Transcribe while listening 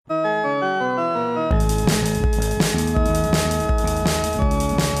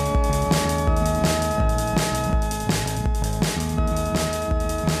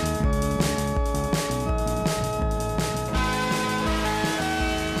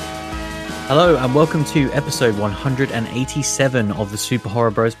Hello and welcome to episode 187 of the Super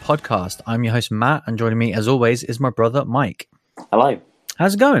Horror Bros podcast. I'm your host Matt, and joining me as always is my brother Mike. Hello.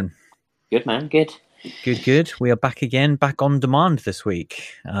 How's it going? Good, man. Good. Good. We are back again, back on demand this week.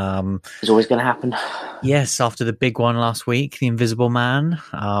 It's always going to happen. Yes, after the big one last week, The Invisible Man.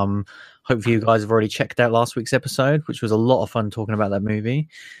 Hopefully you guys have already checked out last week's episode, which was a lot of fun talking about that movie.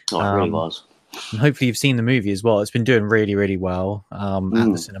 Oh, it really was. And hopefully you've seen the movie as well. It's been doing really, really well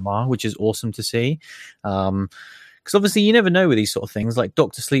at the cinema, which is awesome to see. Because obviously you never know with these sort of things. Like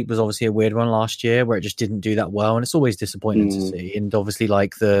Doctor Sleep was obviously a weird one last year where it just didn't do that well, and it's always disappointing to see. And obviously,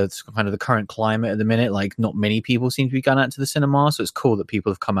 like the kind of the current climate at the minute, like not many people seem to be going out to the cinema, so it's cool that people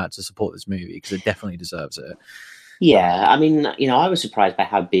have come out to support this movie because it definitely deserves it. Yeah, I mean, I was surprised by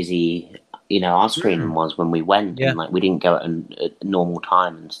how busy our screening was when we went. Yeah. And like we didn't go at normal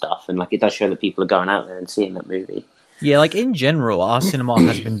time and stuff, and like it does show that people are going out there and seeing that movie. Yeah, like in general, our cinema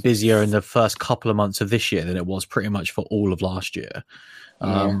has been busier in the first couple of months of this year than it was pretty much for all of last year,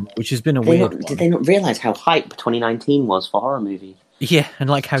 which has been a weird one. Did they not realise how hype 2019 was for horror movies? Yeah, and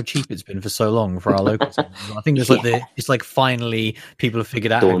like how cheap it's been for so long for our local cinemas. I think there's like it's like finally people have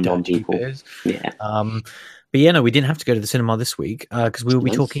figured out Dawned how on cheap people. it is. Yeah. But yeah, no, we didn't have to go to the cinema this week because we will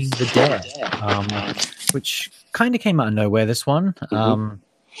be talking The Dare, which kind of came out of nowhere, this one. I'm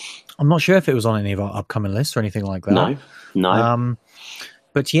not sure if it was on any of our upcoming lists or anything like that. No.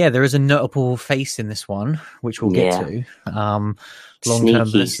 But yeah, there is a notable face in this one, which we'll get to.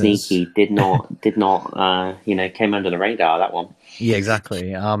 Long-term Sneaky. Did not, came under the radar, that one. Yeah,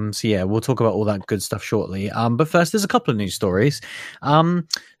 exactly. So yeah, we'll talk about all that good stuff shortly. But first, there's a couple of news stories.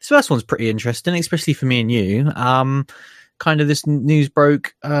 This first one's pretty interesting, especially for me and you. Kind of this news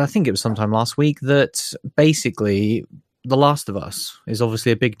broke, I think it was sometime last week, that basically The Last of Us is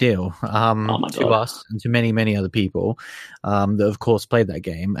obviously a big deal to us and to many, many other people that, of course, played that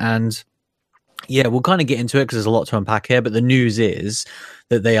game. And yeah, we'll kind of get into it because there's a lot to unpack here. But the news is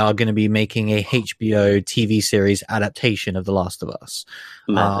that they are going to be making a HBO TV series adaptation of The Last of Us.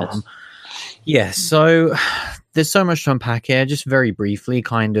 So there's so much to unpack here. Just very briefly,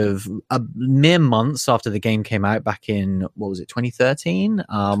 kind of a mere months after the game came out back in, 2013?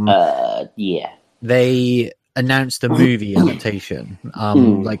 They announced a movie adaptation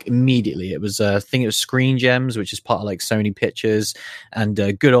like immediately. It was I think it was Screen Gems, which is part of like Sony Pictures, and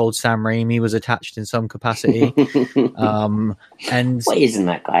good old Sam Raimi was attached in some capacity. And what isn't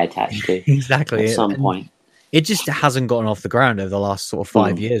that guy attached to? Exactly. At some point. It just hasn't gotten off the ground over the last sort of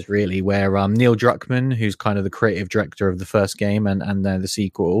 5 years, really, where Neil Druckmann, who's kind of the creative director of the first game and the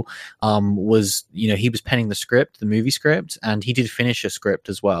sequel, was, he was penning the movie script, and he did finish a script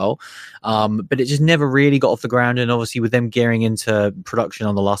as well. But it just never really got off the ground. And obviously with them gearing into production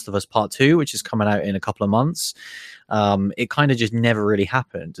on The Last of Us Part 2, which is coming out in a couple of months, it kind of just never really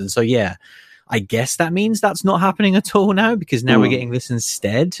happened. And so, yeah, I guess that means that's not happening at all now, because now we're getting this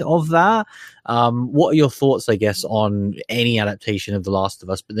instead of that. What are your thoughts, I guess, on any adaptation of The Last of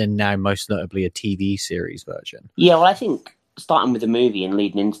Us, but then now most notably a TV series version? Yeah, well, I think starting with the movie and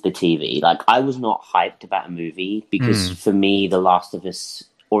leading into the TV, like I was not hyped about a movie because for me, The Last of Us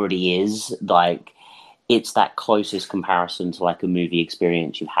already is like, it's that closest comparison to like a movie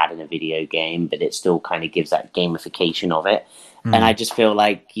experience you've had in a video game, but it still kind of gives that gamification of it. And I just feel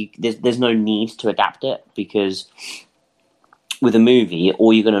like there's no need to adapt it, because with a movie,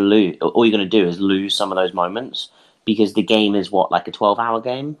 all you're going to do is lose some of those moments, because the game is like a 12-hour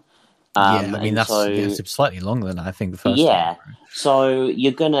game. It's slightly longer than I think the first. Yeah, time. So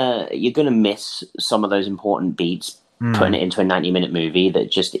you're gonna miss some of those important beats. Putting it into a 90-minute movie that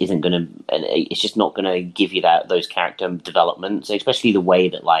just isn't gonna, it's just not gonna give you those character developments, especially the way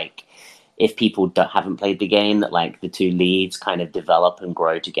that like, if people haven't played the game, that like the two leads kind of develop and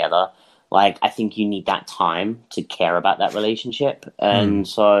grow together. Like, I think you need that time to care about that relationship. And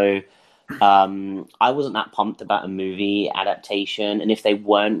so I wasn't that pumped about a movie adaptation. And if they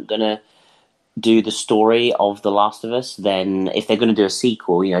weren't going to do the story of The Last of Us, then if they're going to do a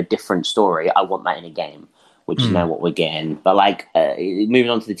sequel, different story, I want that in a game, which is now what we're getting. But like,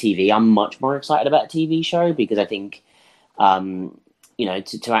 moving on to the TV, I'm much more excited about a TV show, because I think,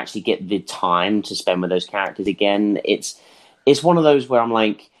 to actually get the time to spend with those characters again, it's one of those where I'm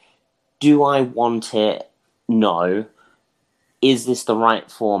like, do I want it? No. Is this the right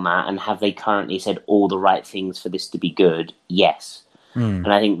format? And have they currently said all the right things for this to be good? Yes. And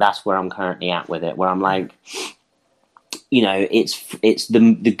I think that's where I'm currently at with it, where I'm like, it's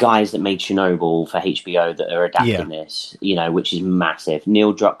the guys that made Chernobyl for HBO that are adapting this, which is massive.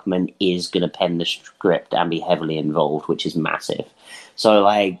 Neil Druckmann is going to pen the script and be heavily involved, which is massive. So,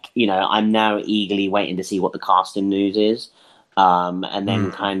 like, I'm now eagerly waiting to see what the casting news is. And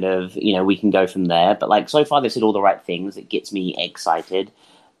then kind of, we can go from there. But like so far, they said all the right things. It gets me excited.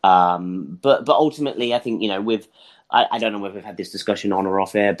 But ultimately, I think with I don't know whether we've had this discussion on or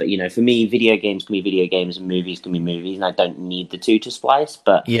off air, but for me, video games can be video games and movies can be movies, and I don't need the two to splice.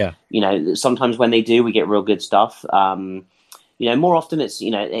 But yeah, sometimes when they do, we get real good stuff. More often it's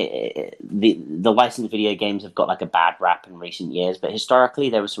the licensed video games have got like a bad rap in recent years, but historically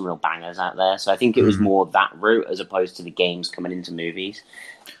there were some real bangers out there. So I think it was more that route as opposed to the games coming into movies.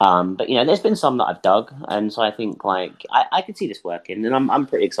 But there's been some that I've dug, and so I think like I could see this working, and I'm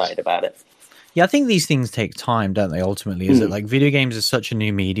pretty excited about it. Yeah, I think these things take time, don't they? Ultimately, is it like video games is such a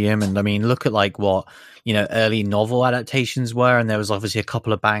new medium, and I mean, look at like what early novel adaptations were, and there was obviously a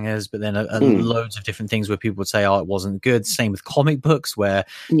couple of bangers, but then loads of different things where people would say, "Oh, it wasn't good." Same with comic books, where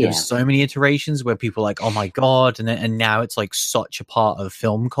there's so many iterations where people are like, "Oh my god," and now it's like such a part of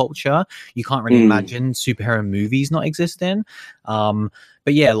film culture. You can't really imagine superhero movies not existing. But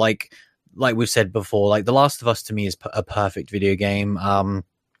yeah, like we've said before, like The Last of Us to me is a perfect video game.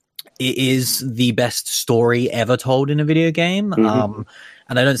 It is the best story ever told in a video game.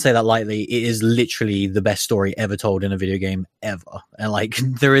 And I don't say that lightly. It is literally the best story ever told in a video game ever. And like,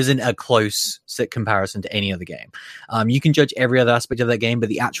 there isn't a close comparison to any other game. You can judge every other aspect of that game, but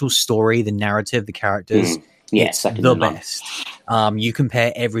the actual story, the narrative, the characters, it's the best. You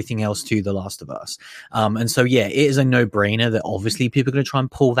compare everything else to The Last of Us. And so, yeah, it is a no-brainer that obviously people are going to try and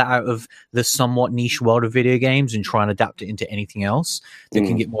pull that out of the somewhat niche world of video games and try and adapt it into anything else that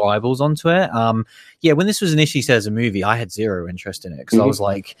can get more eyeballs onto it. Yeah, when this was initially said as a movie, I had zero interest in it because I was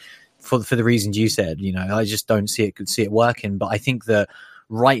like, for the reasons you said, I just don't see it working. But I think that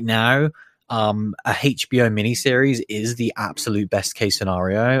right now, a HBO miniseries is the absolute best case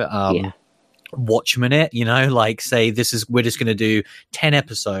scenario. Watchmen it, like say we're just going to do 10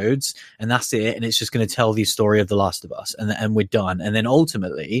 episodes and that's it, and it's just going to tell the story of The Last of Us, and we're done. And then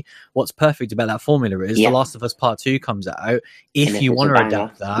ultimately what's perfect about that formula is The Last of Us Part 2 comes out. If you want to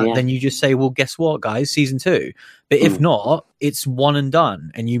adapt that, then you just say, well, guess what, guys, season 2. But if not, it's one and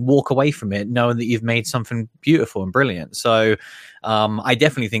done, and you walk away from it knowing that you've made something beautiful and brilliant. So I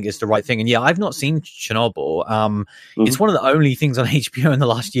definitely think it's the right thing. And yeah, I've not seen Chernobyl. It's one of the only things on HBO in the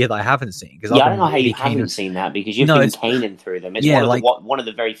last year that I haven't seen. Because I don't know how you haven't seen that, because you've been caning through them. It's one of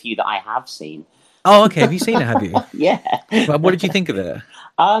the very few that I have seen. Oh, okay. Have you seen it? Have you? Yeah. Well, what did you think of it?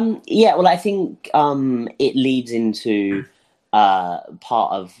 Yeah. Well, I think it leads into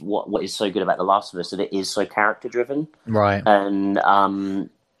part of what is so good about The Last of Us, that it is so character driven, right, and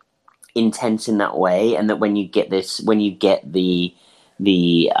intense in that way, and that when you get the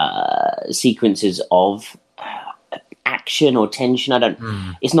sequences of action or tension,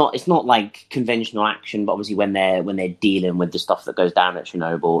 it's not like conventional action, but obviously when they're dealing with the stuff that goes down at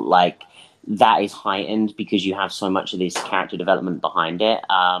Chernobyl, like that is heightened because you have so much of this character development behind it,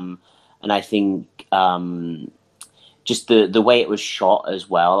 and I think just the way it was shot as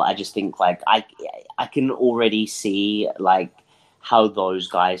well, I just think like I can already see like how those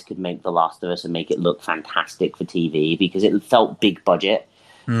guys could make The Last of Us and make it look fantastic for TV, because it felt big budget.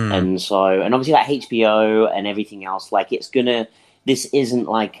 And obviously like HBO and everything else, like this isn't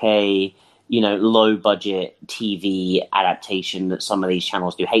like a low budget TV adaptation that some of these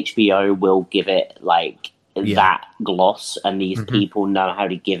channels do. HBO will give it like that gloss, and these people know how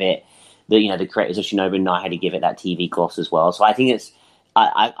to give it. The creators of Chernobyl know how to give it that TV gloss as well. So I think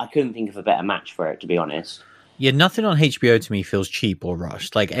I couldn't think of a better match for it, to be honest. Yeah, nothing on HBO to me feels cheap or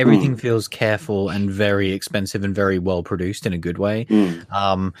rushed. Like everything feels careful and very expensive and very well produced in a good way.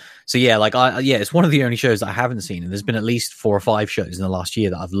 So yeah, like it's one of the only shows that I haven't seen, and there's been at least 4 or 5 shows in the last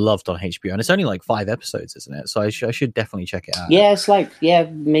year that I've loved on HBO, and it's only like 5 episodes, isn't it? So I should definitely check it out. Yeah, it's like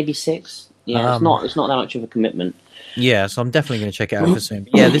maybe 6. Yeah, it's not that much of a commitment. Yeah, so I'm definitely going to check it out for soon.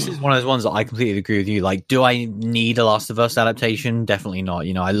 But yeah, this is one of those ones that I completely agree with you. Like, do I need a Last of Us adaptation? Definitely not.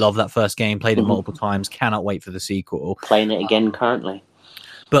 I love that first game, played it multiple times, cannot wait for the sequel. Playing it again currently.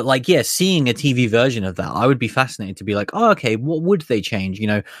 But like, yeah, seeing a TV version of that, I would be fascinated to be like, oh, okay, what would they change?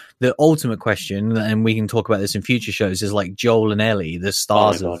 The ultimate question, and we can talk about this in future shows, is like Joel and Ellie, the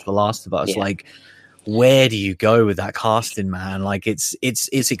stars of The Last of Us. Yeah. Like, where do you go with that casting, man? Like it's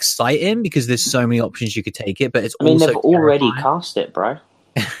exciting because there's so many options you could take it, but it's also they've already cast it, bro.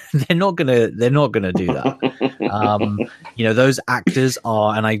 they're not gonna do that. Those actors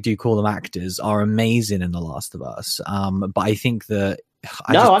are, and I do call them actors, are amazing in The Last of Us. But I think that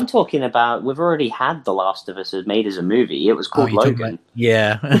I'm talking about, we've already had The Last of Us made as a movie. It was called Logan.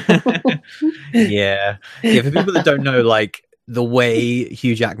 Yeah. Yeah. For people that don't know, like, the way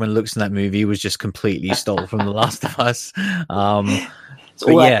Hugh Jackman looks in that movie was just completely stole from The Last of Us.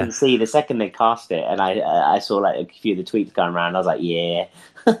 It's all I can see. The second they cast it, and I saw like a few of the tweets going around, I was like, yeah.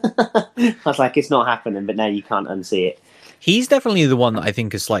 I was like, it's not happening, but now you can't unsee it. He's definitely the one that I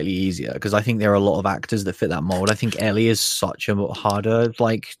think is slightly easier, because I think there are a lot of actors that fit that mold. I think Ellie is such a harder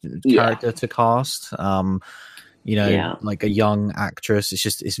character to cast. Like a young actress,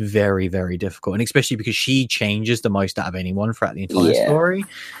 it's very, very difficult, and especially because she changes the most out of anyone throughout the entire story.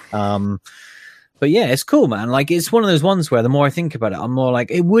 But yeah, it's cool, man. Like, it's one of those ones where the more I think about it, I'm more like,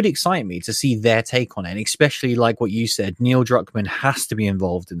 it would excite me to see their take on it. And especially like what you said, Neil Druckmann has to be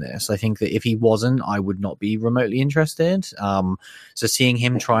involved in this. I think that if he wasn't, I would not be remotely interested. So seeing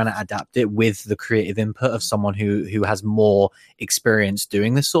him trying to adapt it with the creative input of someone who has more experience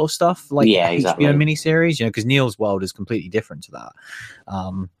doing this sort of stuff, like exactly. HBO miniseries, because Neil's world is completely different to that.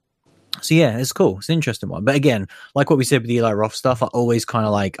 So yeah, it's cool. It's an interesting one. But again, like what we said with the Eli Roth stuff, I always kind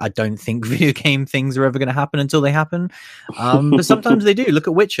of like, I don't think video game things are ever going to happen until they happen. But sometimes they do. Look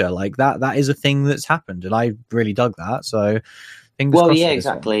at Witcher. Like that is a thing that's happened, and I really dug that. So fingers crossed. Yeah,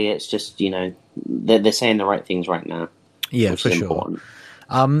 exactly. It's just, they're saying the right things right now. Yeah, for sure. Important.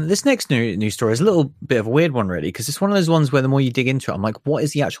 This next news story is a little bit of a weird one, really, because it's one of those ones where the more you dig into it, I'm like, what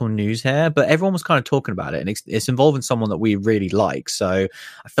is the actual news here? But everyone was kind of talking about it, and it's involving someone that we really like. So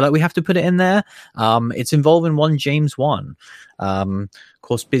I feel like we have to put it in there. It's involving one James Wan. Of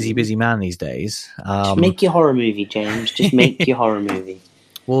course, busy man these days. Just make your horror movie, James. Just make your horror movie.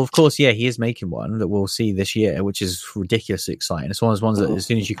 Well, of course, yeah, he is making one that we'll see this year, which is ridiculously exciting. It's one of those ones that as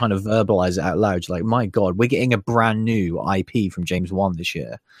soon as you kind of verbalize it out loud, you're like, my God, we're getting a brand new IP from James Wan this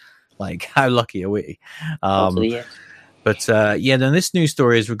year. Like, how lucky are we? But then this news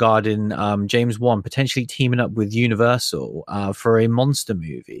story is regarding James Wan potentially teaming up with Universal for a monster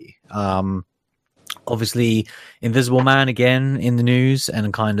movie. Obviously, Invisible Man again in the news,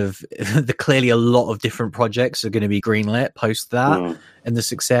 and kind of clearly a lot of different projects are going to be greenlit post that and the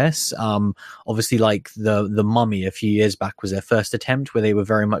success. Obviously, like the Mummy a few years back was their first attempt, where they were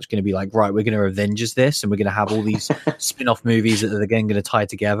very much going to be like, right, we're going to Avengers this, and we're going to have all these spin-off movies that they're again going to tie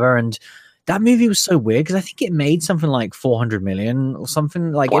together. And that movie was so weird because I think it made something like 400 million or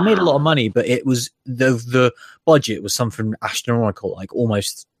something. Like, it made a lot of money, but it was the budget was something astronomical, like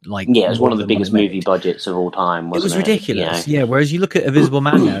almost like it was one of the biggest movie budgets of all time. Wasn't it was ridiculous. Yeah. Whereas you look at Invisible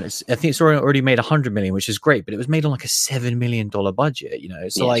Man now, I think it's already made 100 million, which is great, but it was made on like a $7 million budget.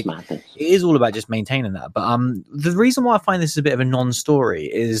 So like it is all about just maintaining that. But the reason why I find this is a bit of a non-story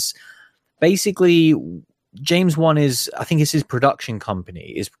is basically James Wan I think it's his production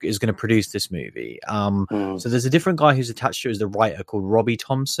company is going to produce this movie. So there's a different guy who's attached to it as the writer called Robbie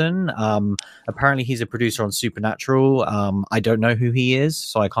Thompson. Apparently he's a producer on Supernatural. I don't know who he is,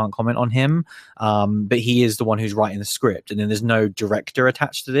 so I can't comment on him. But he is the one who's writing the script, and then there's no director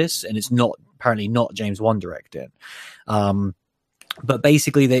attached to this, and it's apparently not James Wan directing. But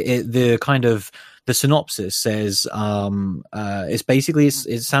basically the kind of the synopsis says it's basically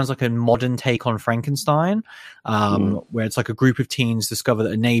it sounds like a modern take on Frankenstein, where it's like a group of teens discover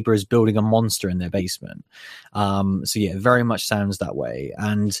that a neighbor is building a monster in their basement. So yeah, it very much sounds that way.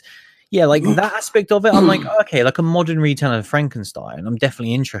 And yeah, like that aspect of it, I'm like, okay, like a modern retelling of Frankenstein. I'm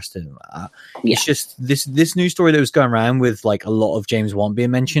definitely interested in that. Yeah. It's just this news story that was going around with like a lot of James Wan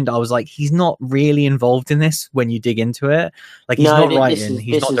being mentioned. I was like, he's not really involved in this when you dig into it. Like, he's not writing,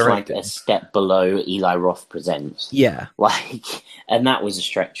 he's not directing. Like a step below Eli Roth Presents. Yeah. Like, and that was a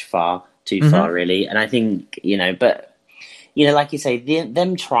stretch too far, really. And I think, but like you say,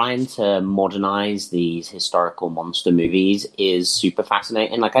 them trying to modernize these historical monster movies is super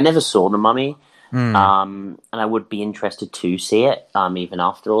fascinating. Like, I never saw The Mummy, and I would be interested to see it, even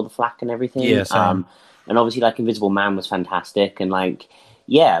after all the flack and everything. Yeah, same. And obviously, like, Invisible Man was fantastic, and like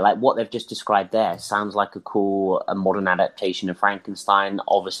what they've just described there sounds like a modern adaptation of Frankenstein.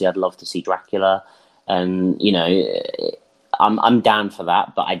 Obviously, I'd love to see Dracula, and I'm down for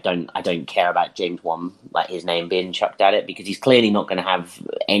that, but I don't care about James Wan, like his name being chucked at it, because he's clearly not going to have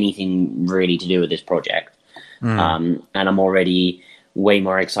anything really to do with this project. And I'm already way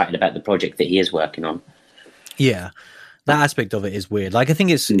more excited about the project that he is working on. Yeah. That aspect of it is weird. Like, I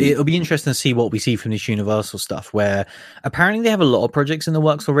think it'll be interesting to see what we see from this Universal stuff, where apparently they have a lot of projects in the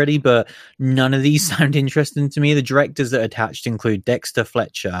works already, but none of these sound interesting to me. The directors that are attached include Dexter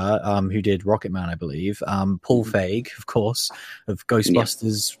Fletcher, who did Rocketman, I believe, Paul Feig, of course, of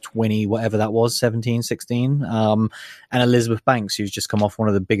Ghostbusters 20, whatever that was, 17, 16, and Elizabeth Banks, who's just come off one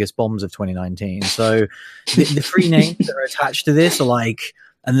of the biggest bombs of 2019. So the three names that are attached to this are like,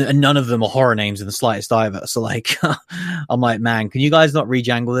 and none of them are horror names in the slightest either. So like, I'm like, man, can you guys not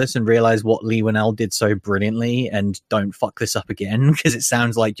rejangle this and realize what Leigh Whannell did so brilliantly and don't fuck this up again? Because it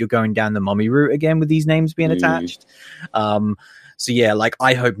sounds like you're going down the Mummy route again with these names being attached. So yeah, like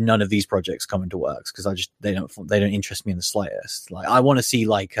I hope none of these projects come into works because they don't interest me in the slightest. Like I want to see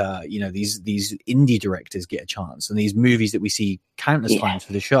like these indie directors get a chance, and these movies that we see countless times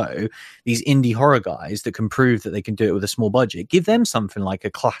for the show, these indie horror guys that can prove that they can do it with a small budget. Give them something like a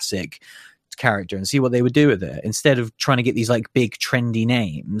classic character and see what they would do with it, instead of trying to get these like big trendy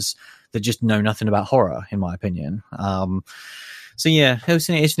names that just know nothing about horror, in my opinion. So yeah, it's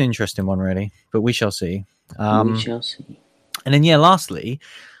an interesting one, really, but we shall see. We shall see. And then, lastly,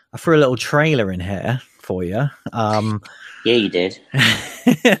 I threw a little trailer in here for you. Yeah, you did.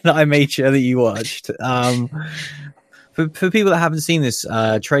 That I made sure that you watched. For people that haven't seen this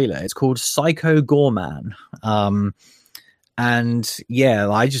trailer, it's called Psycho Goreman. And yeah,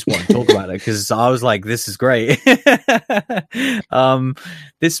 I just want to talk about it because I was like, this is great.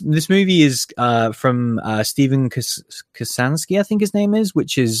 This movie is from Steven Kasansky, I think his name is,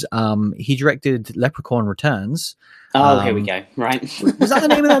 which is he directed Leprechaun Returns. Oh, here we go. Right. Was that the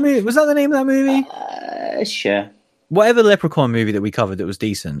name of that movie? Was that the name of that movie? Sure. Whatever Leprechaun movie that we covered that was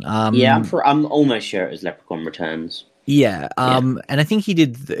decent. Yeah, I'm almost sure it was Leprechaun Returns. Yeah, and I think he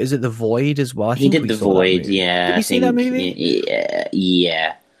did. Is it The Void as well? He did The Void. Yeah. Did you see that movie?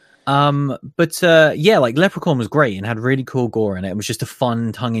 Yeah. But like Leprechaun was great and had really cool gore in it. It was just a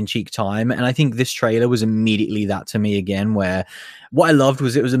fun, tongue-in-cheek time, and I think this trailer was immediately that to me again. Where what I loved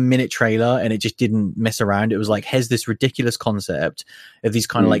was it was a minute trailer and it just didn't mess around. It was like, here's this ridiculous concept of these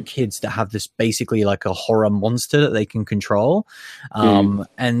kind of like kids that have this basically like a horror monster that they can control,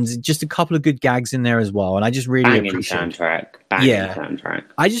 and just a couple of good gags in there as well. And I just really appreciate soundtrack.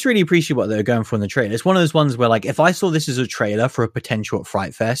 I just really appreciate what they're going for in the trailer. It's one of those ones where, like, if I saw this as a trailer for a potential at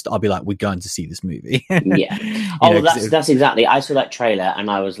Fright Fest, I'll be like, we're going to see this movie. Yeah. Oh, that's exactly. I saw that trailer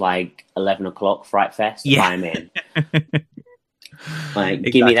and I was like, 11 o'clock Fright Fest. Yeah. I'm in. Like,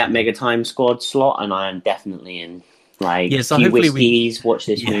 exactly. Give me that Mega Time Squad slot, and I am definitely in. Like, so few whiskeys, watch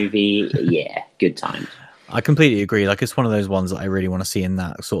this movie. Yeah, good times. I completely agree. Like, it's one of those ones that I really want to see in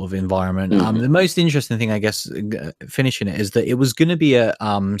that sort of environment. The most interesting thing, I guess, finishing it, is that it was going to be a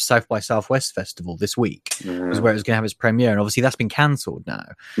South by Southwest festival this week, was where it was going to have its premiere, and obviously that's been cancelled now.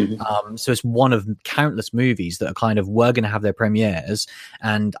 So it's one of countless movies that are kind of were going to have their premieres.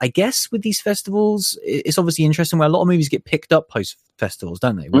 And I guess with these festivals, it's obviously interesting where a lot of movies get picked up post festivals,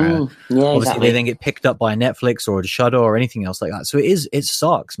 don't they? Where obviously they then get picked up by Netflix or Shudder or anything else like that. So it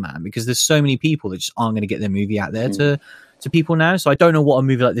sucks, man, because there's so many people that just aren't going to get their movie out there to people now. So I don't know what a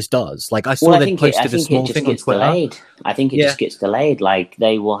movie like this does. Like, I saw they posted a small thing on Twitter. Delayed. I think it just gets delayed. Like,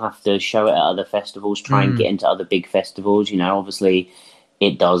 they will have to show it at other festivals, try and get into other big festivals. You know, obviously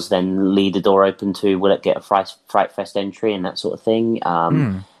it does then leave the door open to, will it get a Fright Fest entry and that sort of thing.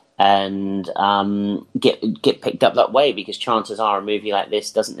 And get picked up that way, because chances are a movie like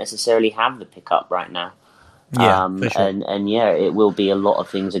this doesn't necessarily have the pickup right now. For sure. And it will be, a lot of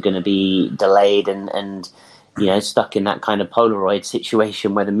things are going to be delayed and stuck in that kind of Polaroid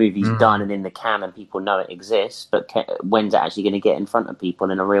situation where the movie's done and in the can and people know it exists, but when's it actually going to get in front of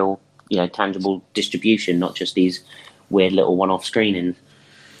people in a real, tangible distribution, not just these weird little one-off screenings.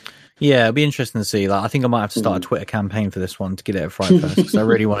 Yeah, it'll be interesting to see. Like, I think I might have to start a Twitter campaign for this one to get it at Fright Fest, because I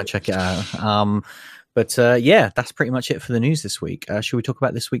really want to check it out. But that's pretty much it for the news this week. Should we talk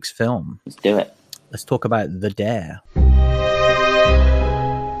about this week's film? Let's do it. Let's talk about The Dare.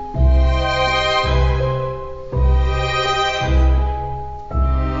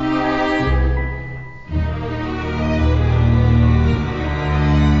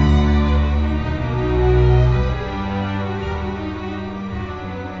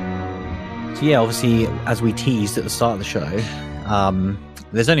 Yeah, obviously, as we teased at the start of the show,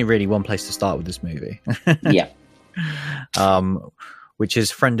 there's only really one place to start with this movie. Yeah. Which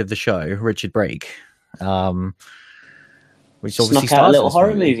is friend of the show, Richard Brake. Which obviously snuck out a little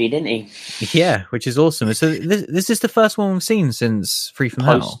horror movie, didn't he? Yeah, which is awesome. So this is the first one we've seen since Three from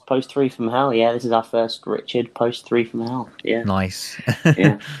Hell. Post Three from Hell, yeah. This is our first Richard post Three from Hell. Yeah. Nice.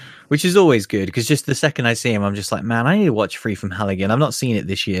 Yeah. Which is always good, because just the second I see him, I'm just like, man, I need to watch Free from Hell again. I've not seen it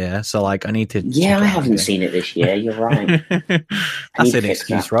this year, so like I need to. Yeah, I haven't seen it this year. You're right. That's an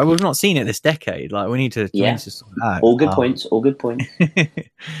excuse, right? We've not seen it this decade. Like, we need to. Yeah. All good points. All good points.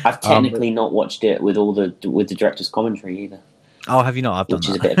 I've technically not watched it with the director's commentary either. Oh, have you not? I've done which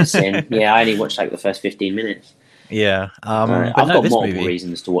that. is a bit of a sin. Yeah, I only watched like the first 15 multiple Yeah, I've got multiple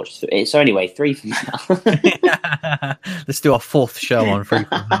reasons to watch it. So anyway, Three from Hell. Let's do our fourth show on Free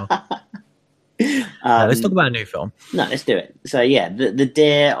from Hell. Let's talk about a new film. No, let's do it. So yeah, the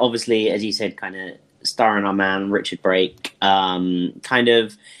Dare, obviously, as you said, kind of starring our man Richard Brake. Kind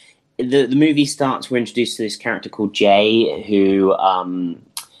of the movie starts. We're introduced to this character called Jay, who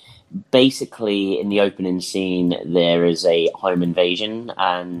basically, in the opening scene, there is a home invasion,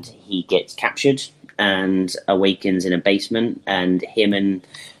 and he gets captured and awakens in a basement, and him and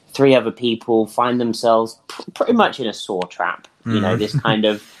three other people find themselves pretty much in a saw trap. You know, this kind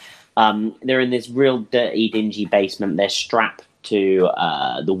of they're in this real dirty, dingy basement. They're strapped to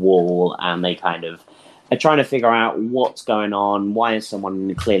the wall, and they kind of are trying to figure out what's going on. Why is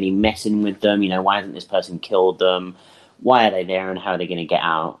someone clearly messing with them? You know, why hasn't this person killed them? Why are they there, and how are they going to get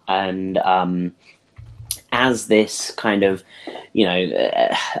out? And as this kind of, you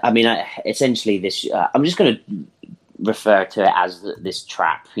know, essentially this, I'm just going to refer to it as this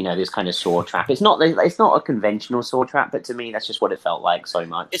trap, you know, this kind of saw trap. It's not a conventional saw trap, but to me, that's just what it felt like so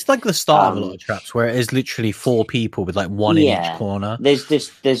much. It's like the start of a lot of traps, where it is literally 4 people with like one in each corner. There's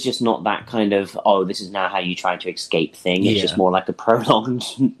just not that kind of, oh, this is now how you try to escape thing. It's just more like a prolonged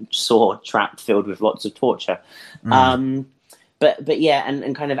saw trap filled with lots of torture. But yeah,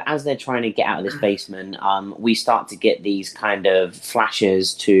 and kind of as they're trying to get out of this basement, we start to get these kind of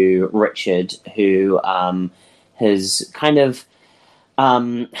flashes to Richard, who has kind of,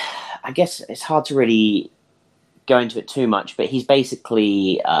 I guess it's hard to really go into it too much, but he's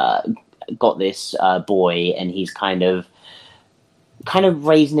basically got this boy, and he's kind of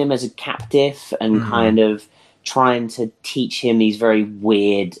raising him as a captive, and kind of trying to teach him these very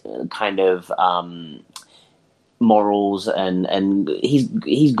weird kind of morals, and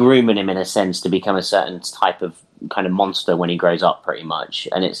he's grooming him in a sense to become a certain type of kind of monster when he grows up, pretty much.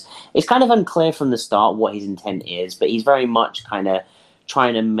 And it's kind of unclear from the start what his intent is, but he's very much kind of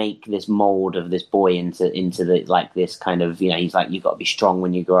trying to make this mold of this boy into the, like, this kind of, you know, he's like, you've got to be strong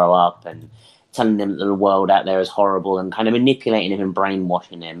when you grow up, and telling them that the world out there is horrible, and kind of manipulating him and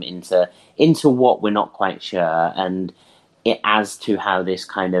brainwashing him into what we're not quite sure. And it, as to how this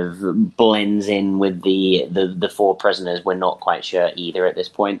kind of blends in with the 4 prisoners, we're not quite sure either at this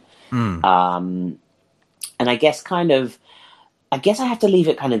point. And I guess I have to leave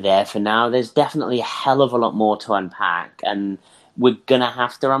it kind of there for now. There's definitely a hell of a lot more to unpack, and we're gonna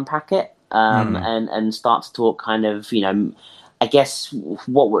have to unpack it and start to talk kind of, you know, I guess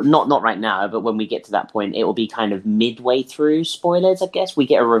what we're not right now, but when we get to that point, it will be kind of midway through spoilers. I guess we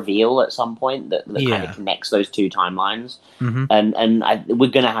get a reveal at some point that kind of connects those 2 timelines, and we're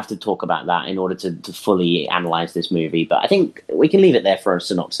gonna have to talk about that in order to fully analyze this movie. But I think we can leave it there for a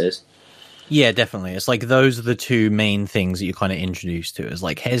synopsis. Yeah, definitely. It's like those are the 2 main things that you're kind of introduced to. Is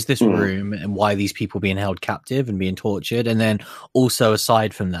like, here's this room, and why these people being held captive and being tortured, and then also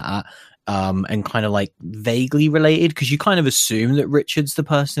aside from that, and kind of like vaguely related, because you kind of assume that Richard's the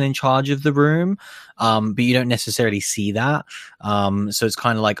person in charge of the room, but you don't necessarily see that. So it's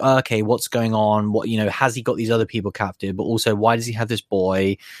kind of like, oh, okay, what's going on? What, you know, has he got these other people captive? But also, why does he have this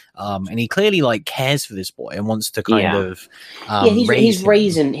boy? And he clearly like cares for this boy and wants to kind of he's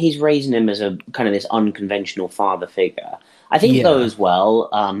raising him as a kind of this unconventional father figure. I think though as well,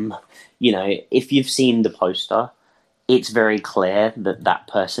 you know, if you've seen the poster, it's very clear that that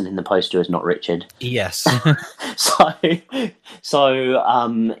person in the poster is not Richard. Yes. so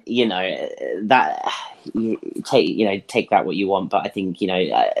you know, that take that what you want, but I think, you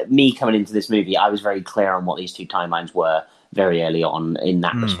know, me coming into this movie, I was very clear on what these 2 timelines were very early on in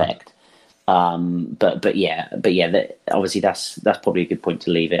that respect. But yeah, obviously that's probably a good point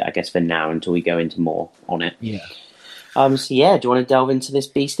to leave it, I guess, for now, until we go into more on it. Yeah. So yeah, do you want to delve into this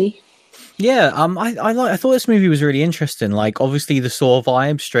beastie? Yeah, I thought this movie was really interesting. Like, obviously, the Saw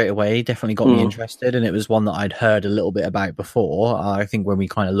vibe straight away definitely got me interested, and it was one that I'd heard a little bit about before. I think when we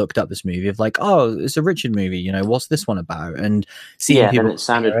kind of looked up this movie, of like, oh, it's a Richard movie, you know, what's this one about? And seeing people, then it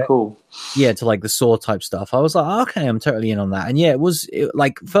sounded cool. Yeah, to like the Saw type stuff, I was like, oh, okay, I'm totally in on that. And yeah, it was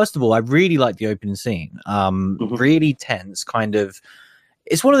like, first of all, I really liked the opening scene. Really tense, kind of.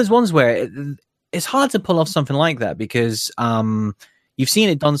 It's one of those ones where it's hard to pull off something like that, because you've seen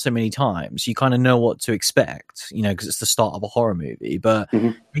it done so many times, you kind of know what to expect, you know, because it's the start of a horror movie. But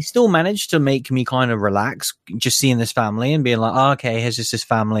he still managed to make me kind of relax just seeing this family and being like, oh, okay, here's just this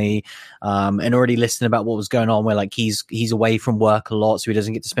family, and already listening about what was going on, where like he's away from work a lot, so he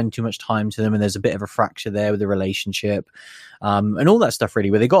doesn't get to spend too much time to them, and there's a bit of a fracture there with the relationship, and all that stuff,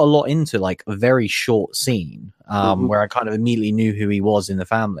 really, where they got a lot into like a very short scene, where I kind of immediately knew who he was in the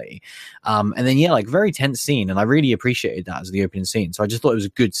family, and then yeah, like very tense scene, and I really appreciated that as the opening scene. So I just thought it was a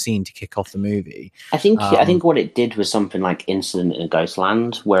good scene to kick off the movie. I think what it did was something like Incident in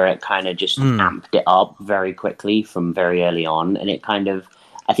Ghostland, where it kind of just amped it up very quickly from very early on, and it kind of,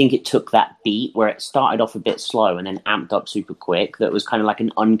 I think it took that beat where it started off a bit slow and then amped up super quick. That was kind of like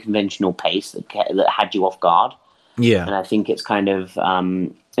an unconventional pace that had you off guard. Yeah, and I think it's kind of, you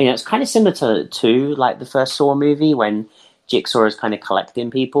know, it's kind of similar to like the first Saw movie, when Jigsaw is kind of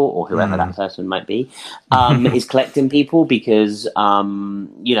collecting people, or whoever that person might be, is collecting people because,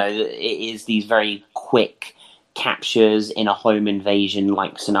 it is these very quick captures in a home invasion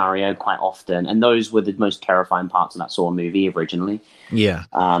like scenario quite often, and those were the most terrifying parts of that Saw movie originally. I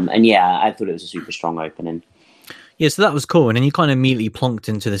thought it was a super strong opening. Yeah, so that was cool. And then you kind of immediately plonked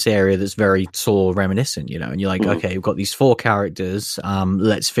into this area that's very Saw reminiscent, and you're like, okay, we've got these 4 characters.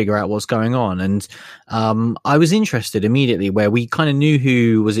 Let's figure out what's going on. And I was interested immediately where we kind of knew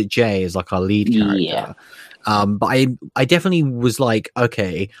who was it Jay as like our lead character. Yeah. But I definitely was like,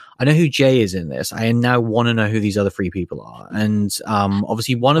 okay, I know who Jay is in this. I now want to know who these other 3 people are. And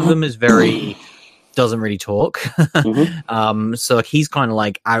obviously one of them is doesn't really talk. So like, he's kind of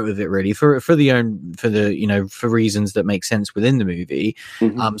like out of it really for reasons that make sense within the movie.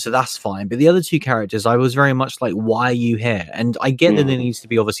 So that's fine. But the other 2 characters, I was very much like, why are you here? And I get that there needs to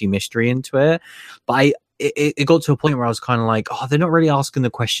be obviously mystery into it, but it got to a point where I was kind of like, oh, they're not really asking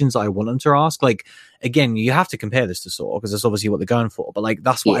the questions I want them to ask. Like, again, you have to compare this to Saw because that's obviously what they're going for. But like,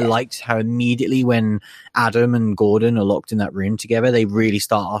 that's what I liked, how immediately when Adam and Gordon are locked in that room together, they really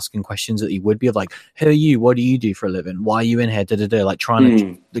start asking questions that you would be of like, who are you? What do you do for a living? Why are you in here? Like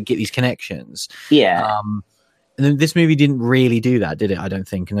trying to get these connections. Yeah. And then this movie didn't really do that, did it? I don't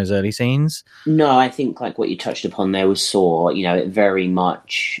think in those early scenes. No, I think like what you touched upon there was Saw, it very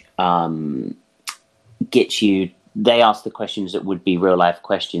much, gets you. They ask the questions that would be real life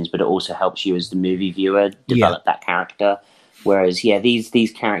questions, but it also helps you as the movie viewer develop that character. Whereas,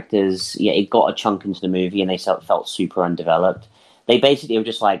 these characters, it got a chunk into the movie and they felt super undeveloped. They basically were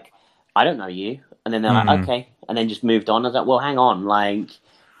just like, I don't know you, and then they're like, okay, and then just moved on. I was like, well, hang on, like,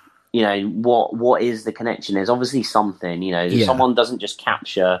 what is the connection? There's obviously something, someone doesn't just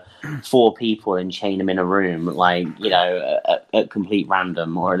capture 4 people and chain them in a room, like, at complete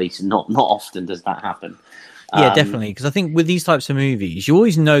random, or at least not often does that happen. Yeah, definitely. Because I think with these types of movies, you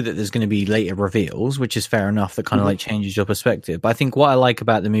always know that there's going to be later reveals, which is fair enough. That kind of like changes your perspective. But I think what I like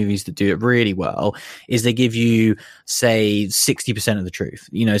about the movies that do it really well is they give you, say, 60% of the truth.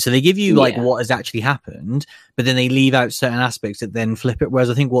 So they give you like what has actually happened, but then they leave out certain aspects that then flip it. Whereas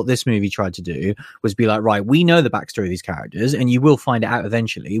I think what this movie tried to do was be like, right, we know the backstory of these characters, and you will find it out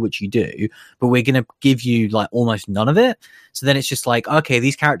eventually, which you do. But we're going to give you like almost none of it. So then it's just like, okay,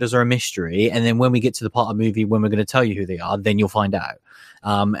 these characters are a mystery. And then when we get to the part of the movie when we're going to tell you who they are, then you'll find out.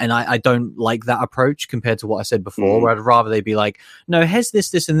 And I don't like that approach compared to what I said before, where I'd rather they be like, no, here's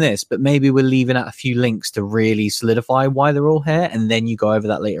this, and this, but maybe we're leaving out a few links to really solidify why they're all here. And then you go over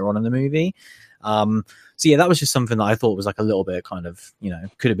that later on in the movie. So yeah, that was just something that I thought was like a little bit kind of,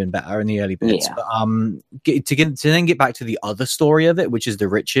 could have been better in the early bits. Yeah. But to then get back to the other story of it, which is the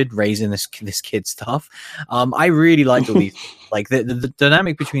Richard raising this kid stuff. I really liked all these, like the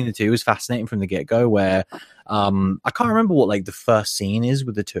dynamic between the two was fascinating from the get go. Where I can't remember what like the first scene is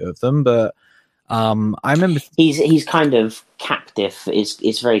with the 2 of them, but I remember he's kind of captive.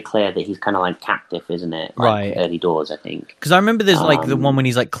 It's very clear that he's kind of like captive, isn't it? Like right. Early doors, I think. Because I remember there's like the one when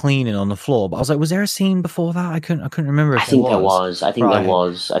he's like cleaning on the floor, but I was like, was there a scene before that? I couldn't remember. I think there was. I think there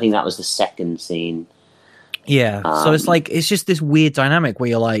was. I think that was the second scene. Yeah. So it's like it's just this weird dynamic where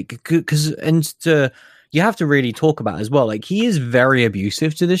you're like, you have to really talk about as well. Like he is very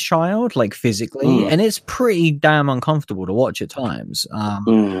abusive to this child, like physically, and it's pretty damn uncomfortable to watch at times.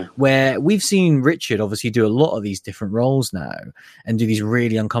 Where we've seen Richard obviously do a lot of these different roles now and do these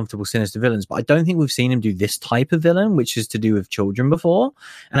really uncomfortable, sinister villains, but I don't think we've seen him do this type of villain, which is to do with children before.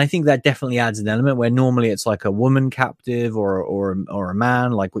 And I think that definitely adds an element where normally it's like a woman captive or a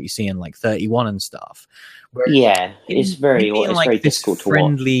man, like what you see in like 31 and stuff. It's very difficult to watch.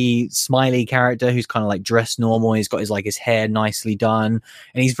 Friendly, smiley character who's kind of like dressed normal. He's got his hair nicely done,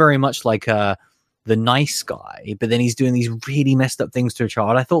 and he's very much like the nice guy. But then he's doing these really messed up things to a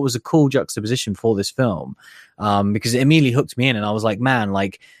child. I thought it was a cool juxtaposition for this film because it immediately hooked me in, and I was like, man,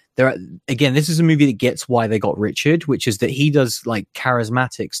 like this is a movie that gets why they got Richard, which is that he does like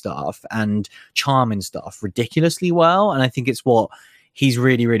charismatic stuff and charming stuff ridiculously well, and I think it's what he's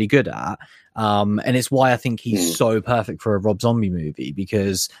really, really good at. And it's why I think he's so perfect for a Rob Zombie movie,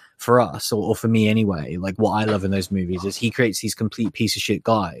 because for us, or for me anyway, like what I love in those movies is he creates these complete piece of shit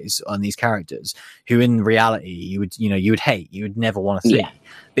guys on these characters who in reality you would hate, you would never want to see.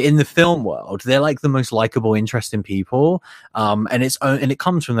 But in the film world, they're like the most likable, interesting people. And it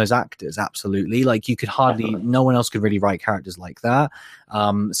comes from those actors. Absolutely. Like you could no one else could really write characters like that.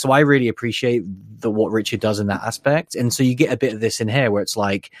 So I really appreciate what Richard does in that aspect. And so you get a bit of this in here where it's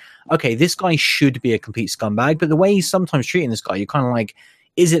like, okay, this guy should be a complete scumbag, but the way he's sometimes treating this guy, you're kind of like,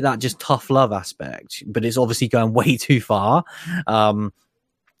 is it that just tough love aspect? But it's obviously going way too far.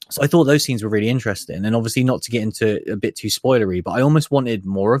 So I thought those scenes were really interesting, and obviously not to get into a bit too spoilery, but I almost wanted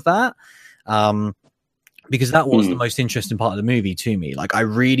more of that. Because that was the most interesting part of the movie to me. Like, I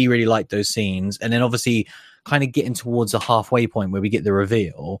really, really liked those scenes. And then obviously kind of getting towards the halfway point where we get the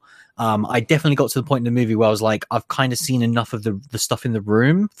reveal. I definitely got to the point in the movie where I was like, I've kind of seen enough of the stuff in the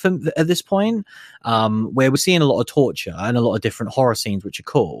room at this point, where we're seeing a lot of torture and a lot of different horror scenes, which are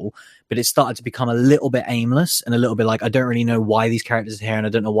cool, but it started to become a little bit aimless and a little bit like, I don't really know why these characters are here and I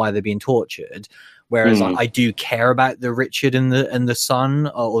don't know why they're being tortured. Whereas I do care about the Richard and the son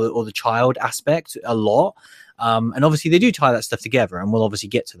or the child aspect a lot. And obviously they do tie that stuff together, and we'll obviously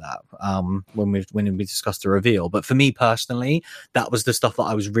get to that when we discuss the reveal. But for me personally, that was the stuff that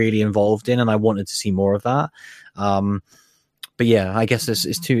I was really involved in, and I wanted to see more of that. But yeah, I guess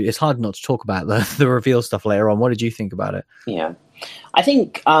it's hard not to talk about the reveal stuff later on. What did you think about it? Yeah, I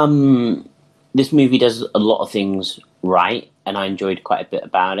think this movie does a lot of things right, and I enjoyed quite a bit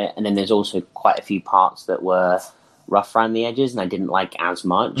about it. And then there's also quite a few parts that were rough around the edges, and I didn't like as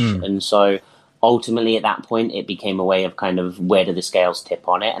much. And so ultimately at that point it became a way of kind of where do the scales tip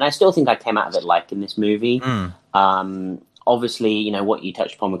on it, and I still think I came out of it liking this movie. Obviously, you know, what you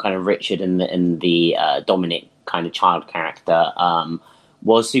touched upon with kind of Richard and the Dominic kind of child character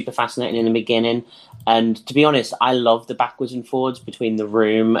was super fascinating in the beginning. And to be honest, I love the backwards and forwards between the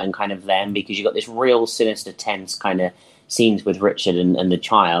room and kind of them, because you got this real sinister, tense kind of scenes with Richard and the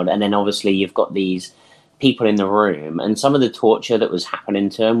child, and then obviously you've got these people in the room, and some of the torture that was happening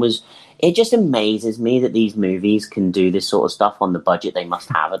to him it just amazes me that these movies can do this sort of stuff on the budget they must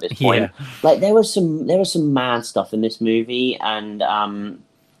have at this point. Yeah. Like there was some mad stuff in this movie, and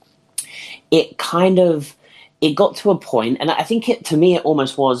it got to a point, and I think to me it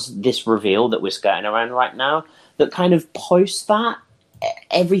almost was this reveal that we're skirting around right now, that kind of post that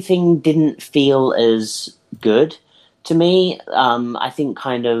everything didn't feel as good to me. I think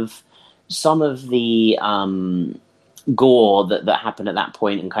kind of some of the gore that happened at that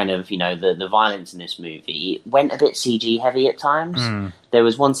point, and kind of, you know, the violence in this movie went a bit CG heavy at times. There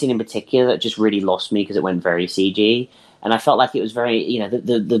was one scene in particular that just really lost me because it went very CG, and I felt like it was very, you know,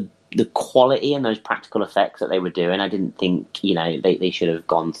 the quality and those practical effects that they were doing, I didn't think, you know, they should have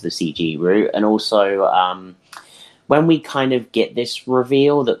gone to the CG route. And also when we kind of get this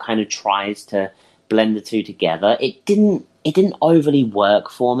reveal that kind of tries to blend the two together, it didn't overly work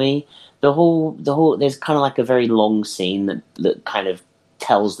for me. The whole there's kind of like a very long scene that kind of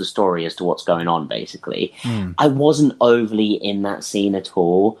tells the story as to what's going on, basically. I wasn't overly in that scene at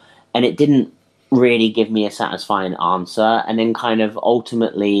all, and it didn't really give me a satisfying answer. And then kind of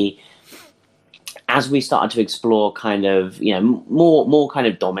ultimately, as we started to explore kind of, you know, more kind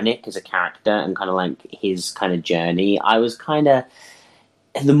of Dominic as a character and kind of like his kind of journey, I was kind of,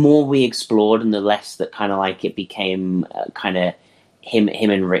 the more we explored and the less that kind of like it became kind of him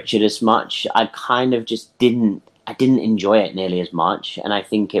and Richard as much, I kind of just didn't enjoy it nearly as much. And I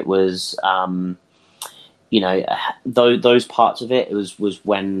think it was, you know, those parts of it was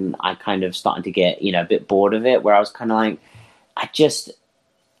when I kind of started to get, you know, a bit bored of it, where I was kind of like,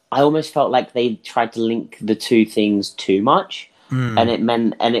 I almost felt like they tried to link the two things too much. And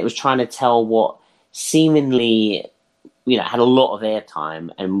it was trying to tell what seemingly, you know, had a lot of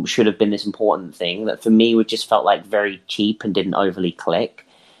airtime and should have been this important thing that for me would just felt like very cheap and didn't overly click.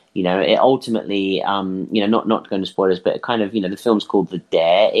 You know, it ultimately, you know, not going to spoilers, but it kind of, you know, the film's called The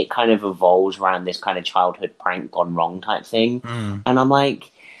Dare. It kind of evolves around this kind of childhood prank gone wrong type thing. And I'm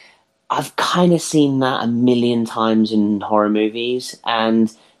like, I've kind of seen that a million times in horror movies.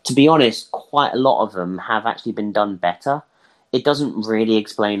 And to be honest, quite a lot of them have actually been done better. It doesn't really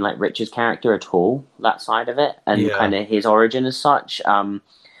explain like Richard's character at all, that side of it, and kind of his origin as such.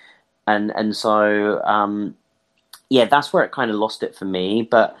 And so yeah, that's where it kind of lost it for me.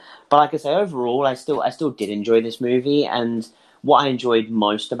 But like I say, overall, I still did enjoy this movie. And what I enjoyed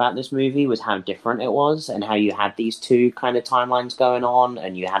most about this movie was how different it was, and how you had these two kind of timelines going on,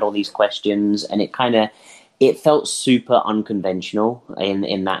 and you had all these questions, and it felt super unconventional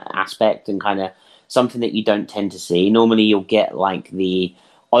in that aspect, and kind of something that you don't tend to see. Normally you'll get like the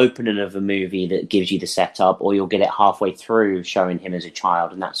opening of a movie that gives you the setup, or you'll get it halfway through showing him as a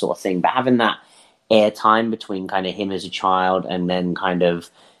child and that sort of thing. But having that airtime between kind of him as a child and then kind of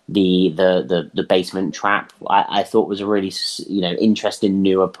the basement trap, I thought was a really, you know, interesting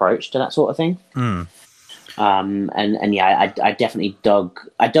new approach to that sort of thing. And yeah, I definitely dug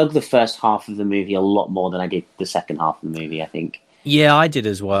the first half of the movie a lot more than I did the second half of the movie, I think. Yeah, I did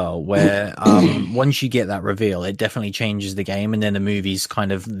as well. Where once you get that reveal, it definitely changes the game, and then the movie's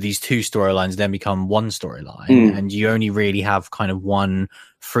kind of these two storylines then become one storyline, and you only really have kind of one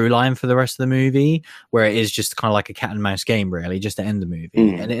through line for the rest of the movie, where it is just kind of like a cat and mouse game, really, just to end the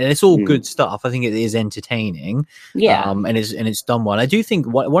movie. And it's all good stuff. I think it is entertaining, and it's done well. I do think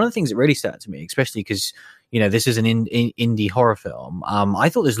one of the things that really stood out to me, especially because this is an indie horror film. I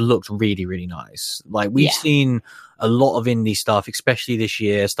thought this looked really, really nice. Like we've seen a lot of indie stuff, especially this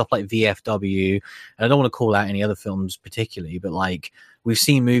year, stuff like VFW. And I don't want to call out any other films particularly, but like we've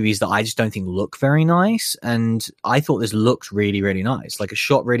seen movies that I just don't think look very nice. And I thought this looked really, really nice. Like, it's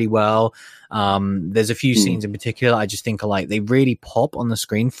shot really well. There's a few scenes in particular I just think are like, they really pop on the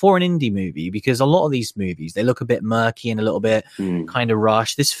screen for an indie movie, because a lot of these movies, they look a bit murky and a little bit kind of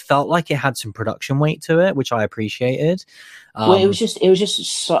rushed. This felt like it had some production weight to it, which I appreciated. Well, it was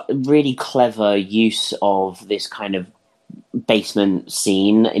just really clever use of this kind of basement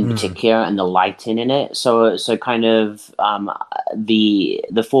scene in particular, and the lighting in it. So kind of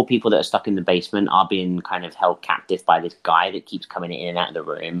the four people that are stuck in the basement are being kind of held captive by this guy that keeps coming in and out of the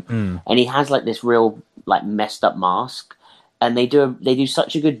room, and he has like this real like messed up mask, and they do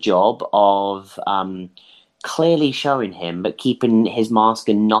such a good job of clearly showing him, but keeping his mask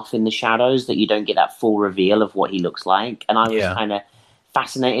enough in the shadows that you don't get that full reveal of what he looks like. And I was kind of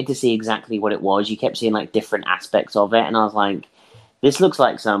fascinated to see exactly what it was. You kept seeing like different aspects of it, and I was like, this looks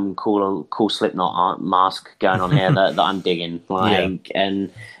like some cool Slipknot mask going on here that I'm digging. Like,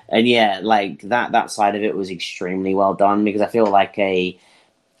 and yeah, like that side of it was extremely well done, because I feel like a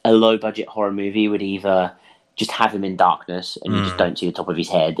low budget horror movie would either just have him in darkness and you just don't see the top of his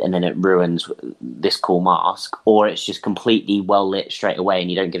head, and then it ruins this cool mask, or it's just completely well lit straight away and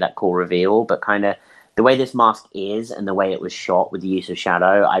you don't get that cool reveal. But kind of the way this mask is and the way it was shot with the use of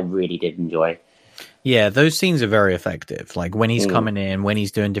shadow, I really did enjoy. Yeah, those scenes are very effective. Like when he's coming in, when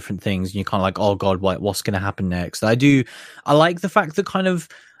he's doing different things, and you're kind of like, oh god, what's going to happen next? I like the fact that kind of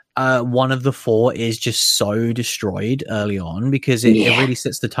one of the four is just so destroyed early on, because it really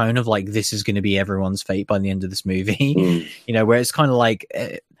sets the tone of like, this is going to be everyone's fate by the end of this movie. Where it's kind of like,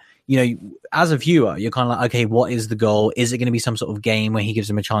 as a viewer, you're kind of like, okay, what is the goal? Is it going to be some sort of game where he gives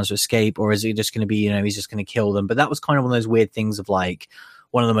them a chance to escape, or is it just going to be, he's just going to kill them? But that was kind of one of those weird things of like,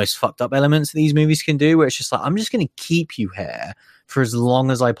 one of the most fucked up elements that these movies can do, where it's just like, I'm just going to keep you here for as long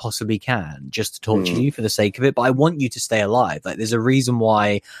as I possibly can, just to torture you for the sake of it. But I want you to stay alive. Like, there's a reason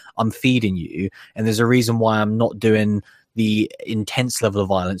why I'm feeding you, and there's a reason why I'm not doing the intense level of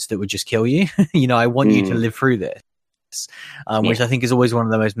violence that would just kill you. I want you to live through this, which I think is always one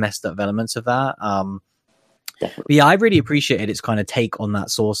of the most messed up elements of that. But yeah, I really appreciated its kind of take on that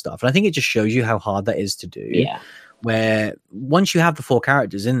Saw stuff. And I think it just shows you how hard that is to do. Yeah. Where once you have the four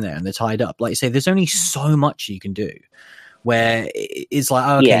characters in there and they're tied up, like you say, there's only so much you can do. Where it's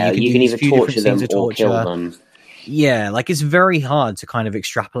like, okay, you can either torture them or kill them. Yeah, like it's very hard to kind of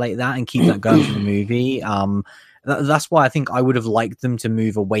extrapolate that and keep that going for the movie. That's why I think I would have liked them to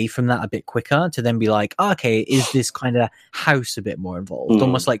move away from that a bit quicker, to then be like, okay, is this kind of house a bit more involved?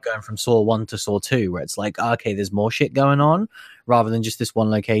 Almost like going from Saw 1 to Saw 2, where it's like, okay, there's more shit going on rather than just this one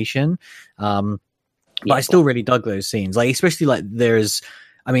location. But I still really dug those scenes, like especially like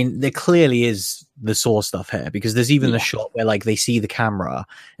there clearly is the Saw stuff here, because there's even the shot where like they see the camera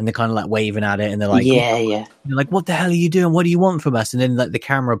and they're kind of like waving at it and they're like, they're like, what the hell are you doing? What do you want from us? And then like the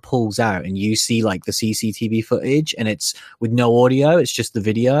camera pulls out and you see like the CCTV footage, and it's with no audio, it's just the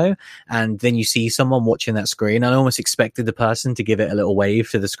video. And then you see someone watching that screen. I almost expected the person to give it a little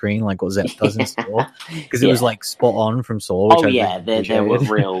wave to the screen, like what Zep does in Saw, because it was like spot on from Saw. Which there were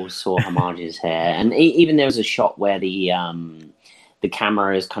real Saw homages here, and even there was a shot where the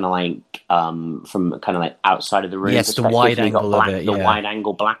camera is kind of like from kind of like outside of the room. Yes, the wide angle of it. The wide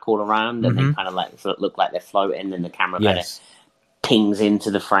angle black all around, and they kind of like look like they're floating, and the camera kind of pings into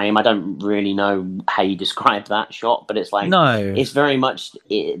the frame. I don't really know how you describe that shot, but it's like, it's very much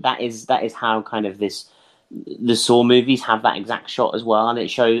that is how kind of the Saw movies have that exact shot as well, and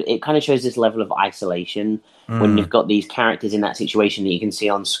it kind of shows this level of isolation when you've got these characters in that situation that you can see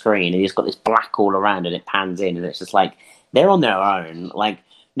on screen, and you've got this black all around, and it pans in, and it's just like, they're on their own. Like,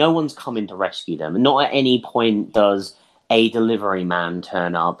 no one's coming to rescue them. Not at any point does a delivery man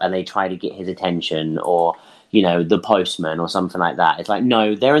turn up and they try to get his attention, or, the postman or something like that. It's like,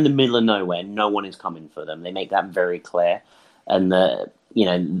 no, they're in the middle of nowhere. No one is coming for them. They make that very clear. And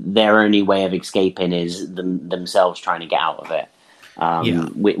their only way of escaping is themselves trying to get out of it.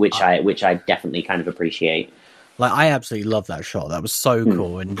 Which I definitely kind of appreciate. Like, I absolutely love that shot. That was so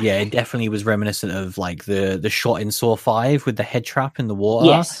cool. And yeah, it definitely was reminiscent of like the shot in Saw 5 with the head trap in the water.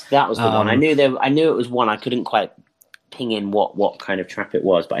 Yes, that was the one. I knew it was one. I couldn't quite ping in what kind of trap it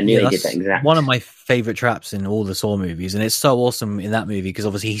was, but I knew they did that exact. One of my favorite traps in all the Saw movies, and it's so awesome in that movie because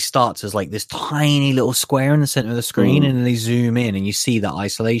obviously he starts as like this tiny little square in the center of the screen, and then they zoom in and you see that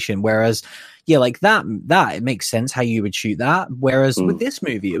isolation. Whereas, yeah, like that it makes sense how you would shoot that. Whereas with this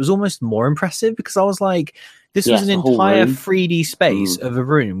movie, it was almost more impressive because I was like, this was an entire 3D space of a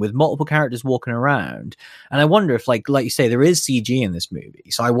room with multiple characters walking around. And I wonder if, like you say, there is CG in this movie.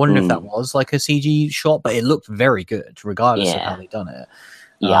 So I wonder if that was like a CG shot, but it looked very good regardless of how they done it.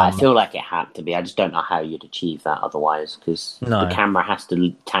 Yeah, I feel like it had to be. I just don't know how you'd achieve that otherwise because the camera has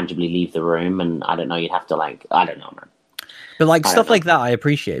to tangibly leave the room. And I don't know, you'd have to I don't know, man. But like stuff like that, I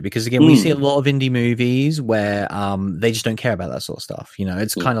appreciate because again, we see a lot of indie movies where they just don't care about that sort of stuff. You know,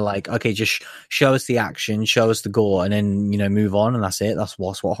 it's kind of like, okay, just show us the action, show us the gore, and then move on, and that's it. That's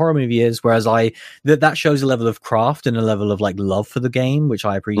what a horror movie is. Whereas that shows a level of craft and a level of like love for the game, which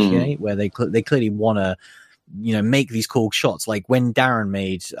I appreciate. Where they clearly want to make these cool shots. Like when Darren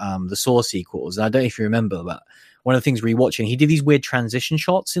made the Saw sequels, and I don't know if you remember, but one of the things rewatching, he did these weird transition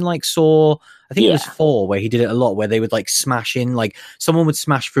shots in like Saw, I think it was 4, where he did it a lot, where they would like smash in, like someone would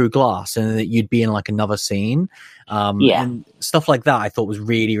smash through glass and then you'd be in like another scene. And stuff like that I thought was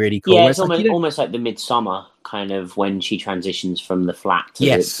really, really cool. Yeah, it's almost like the Midsummer kind of when she transitions from the flat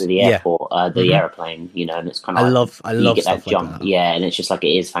to the airport, the airplane, and it's kind of I love get stuff that jump. Like that. Yeah, and it's just like,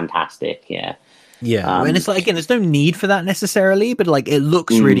 it is fantastic. Yeah. Yeah, and it's like, again, there's no need for that necessarily, but like it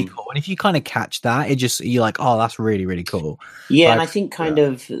looks really cool. And if you kind of catch that, you're like, oh, that's really, really cool. Yeah, like, and I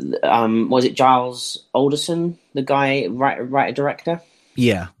think was it Giles Alderson, the guy, writer director?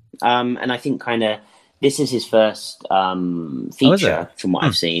 Yeah. And I think kind of this is his first feature from what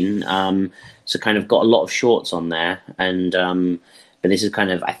I've seen. So kind of got a lot of shorts on there, and but this is kind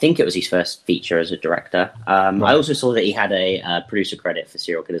of, I think it was his first feature as a director. I also saw that he had a producer credit for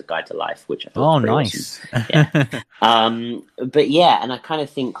Serial Killer's Guide to Life, which I thought was nice. Awesome. Yeah. But yeah, and I kind of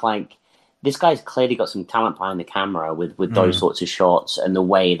think like this guy's clearly got some talent behind the camera with those sorts of shots and the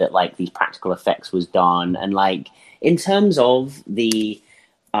way that like these practical effects was done. And like in terms of the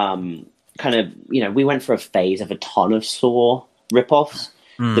kind of, we went for a phase of a ton of Saw ripoffs.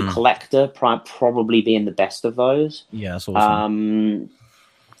 The Collector probably being the best of those. Yeah, that's awesome.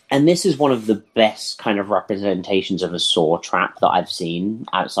 And this is one of the best kind of representations of a Saw trap that I've seen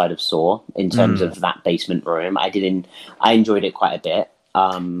outside of Saw in terms of that basement room. I enjoyed it quite a bit.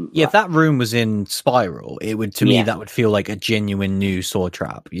 If that room was in Spiral, it would, to me, that would feel like a genuine new Saw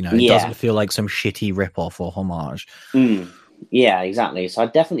trap. It doesn't feel like some shitty ripoff or homage. Yeah, exactly. So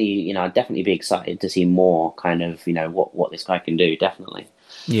I'd definitely be excited to see more kind of, what this guy can do. Definitely.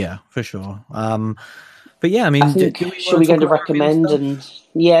 Yeah, for sure. But yeah, I mean, should we go to recommend? And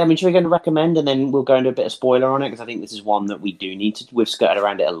yeah, I mean, should we go to recommend and then we'll go into a bit of spoiler on it because I think this is one that we do need to. We've skirted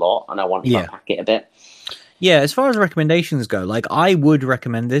around it a lot, and I want to unpack it a bit. Yeah, as far as recommendations go, like I would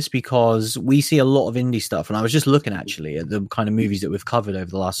recommend this because we see a lot of indie stuff, and I was just looking actually at the kind of movies that we've covered over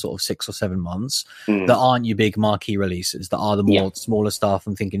the last sort of 6 or 7 months that aren't your big marquee releases, that are the more smaller stuff.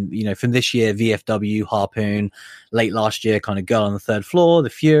 I'm thinking, from this year, VFW, Harpoon, late last year, kind of Girl on the Third Floor,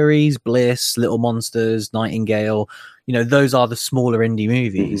 The Furies, Bliss, Little Monsters, Nightingale. Those are the smaller indie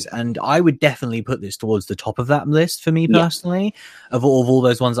movies, and I would definitely put this towards the top of that list for me personally, of all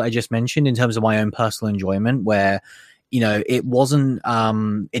those ones that I just mentioned in terms of my own personal enjoyment, where it wasn't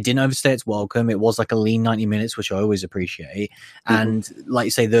it didn't overstay its welcome. It was like a lean 90 minutes, which I always appreciate. And like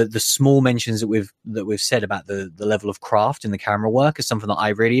you say, the small mentions that we've said about the level of craft in the camera work is something that I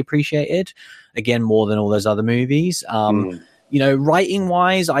really appreciated, again, more than all those other movies. Writing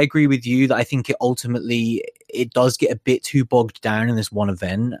wise, I agree with you that I think it does get a bit too bogged down in this one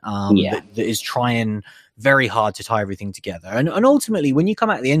event that is trying very hard to tie everything together. And ultimately, when you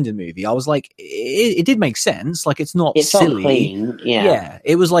come out at the end of the movie, I was like, it did make sense. Like, it's not silly. Clean. Yeah.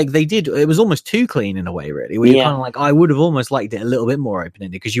 It was like it was almost too clean in a way, really. Where you're kind of like, I would have almost liked it a little bit more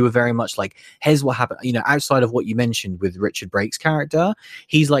open-ended because you were very much like, here's what happened. Outside of what you mentioned with Richard Brake's character,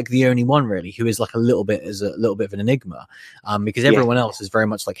 he's like the only one really who is like a little bit of an enigma because everyone else is very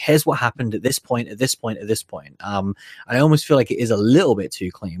much like, here's what happened at this point, at this point, at this point. And I almost feel like it is a little bit too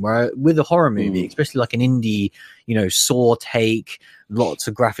clean. Where with a horror movie, especially like an indie, Saw take, lots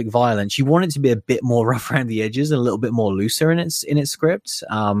of graphic violence, you want it to be a bit more rough around the edges and a little bit more looser in its script.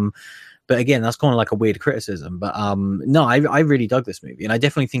 But again, that's kind of like a weird criticism. But no, I really dug this movie, and I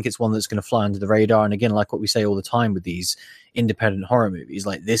definitely think it's one that's going to fly under the radar. And again, like what we say all the time with these independent horror movies,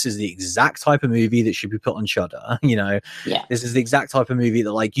 like this is the exact type of movie that should be put on Shudder. This is the exact type of movie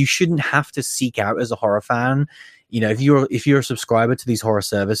that like you shouldn't have to seek out as a horror fan. If you're a subscriber to these horror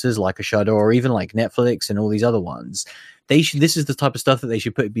services like a Shudder or even like Netflix and all these other ones, this is the type of stuff that they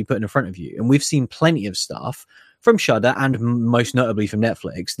should be putting in front of you. And we've seen plenty of stuff from Shudder and most notably from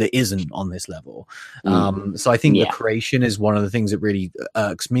Netflix that isn't on this level. So I think the creation is one of the things that really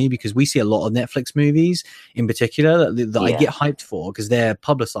irks me, because we see a lot of Netflix movies in particular that I get hyped for because they're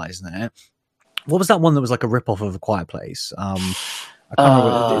publicizing it. What was that one that was like a rip-off of A Quiet Place? I can't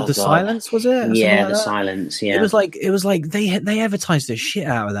remember. The Silence, was it? Yeah, The Silence. Yeah, it was like they advertised the shit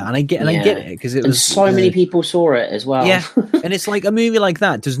out of that, and I get it because it was so many people saw it as well. Yeah, and it's like a movie like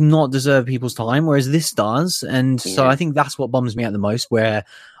that does not deserve people's time, whereas this does, and so I think that's what bums me out the most. Where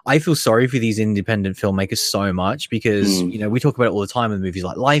I feel sorry for these independent filmmakers so much because we talk about it all the time with movies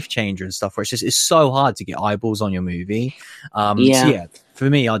like Life Changer and stuff, where it's so hard to get eyeballs on your movie. So for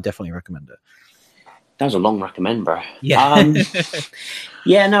me, I'd definitely recommend it. That was a long recommend, bro. Yeah.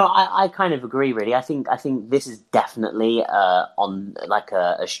 I kind of agree, really. I think this is definitely on like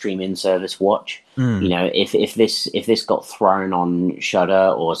a streaming service watch. If this got thrown on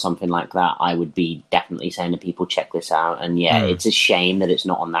Shudder or something like that, I would be definitely saying to people, check this out. And it's a shame that it's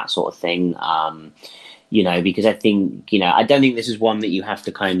not on that sort of thing. Because I think, I don't think this is one that you have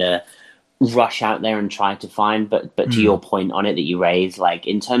to kind of rush out there and try to find, but to your point on it that you raised, like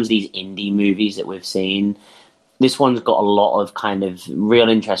in terms of these indie movies that we've seen, this one's got a lot of kind of real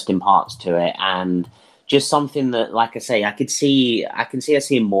interesting parts to it, and just something that, like I say, I can see us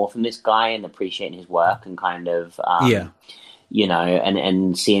seeing more from this guy and appreciating his work and kind of and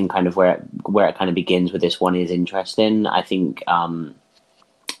seeing kind of where it kind of begins with this one is interesting. I think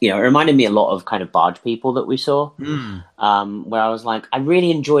it reminded me a lot of kind of Barge People that we saw, where I was like, I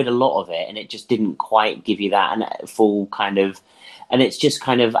really enjoyed a lot of it, and it just didn't quite give you that and full kind of, and it's just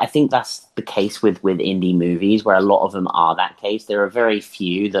kind of, I think that's the case with indie movies, where a lot of them are that case. There are very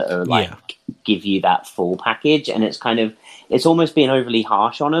few that are like give you that full package, and it's kind of, it's almost being overly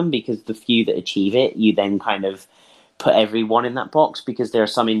harsh on them, because the few that achieve it, you then kind of put everyone in that box, because there are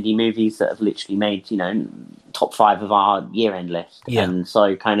some indie movies that have literally made, top 5 of our year-end list. And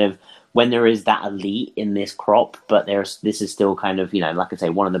so kind of when there is that elite in this crop, but this is still kind of, like I say,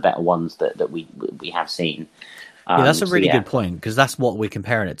 one of the better ones that we have seen. That's a really good point, because that's what we're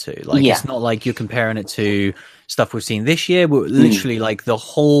comparing it to. Like, it's not like you're comparing it to stuff we've seen this year. We're literally like the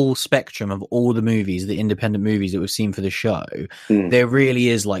whole spectrum of all the movies, the independent movies that we've seen for the show. There really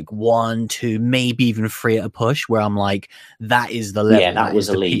is like 1, 2, maybe even 3 at a push, where I'm like, that is the level. Yeah, that was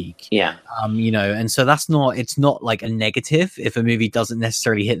the elite. peak. Yeah. And so it's not like a negative if a movie doesn't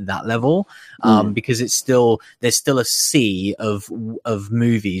necessarily hit that level, because there's still a sea of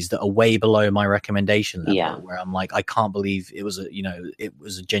movies that are way below my recommendation level, where I'm like, I can't believe it was a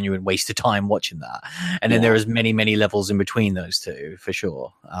genuine waste of time watching that. And then there is many levels in between those two, for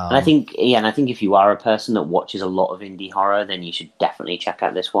sure. And I think if you are a person that watches a lot of indie horror, then you should definitely check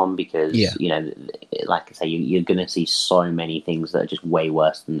out this one, because like I say, you're going to see so many things that are just way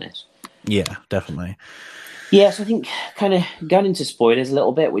worse than this. Yeah, definitely. Yeah, so I think kind of going into spoilers a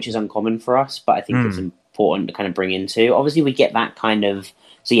little bit, which is uncommon for us, but I think it's important to kind of bring into. Obviously, we get that kind of,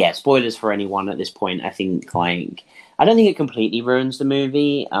 spoilers for anyone at this point. I think I don't think it completely ruins the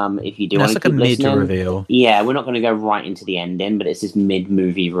movie. If you do want to keep listening, mid reveal. Yeah, we're not going to go right into the ending, but it's this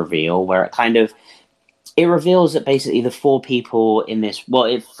mid-movie reveal where it reveals that basically the 4 people in this.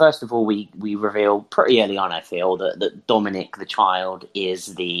 Well, first of all, we reveal pretty early on, I feel, that Dominic, the child,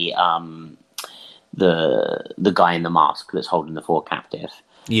 is the guy in the mask that's holding the 4 captive.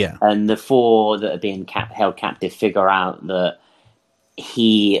 Yeah, and the 4 that are being held captive figure out that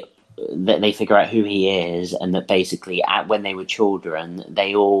they figure out who he is, and that basically when they were children,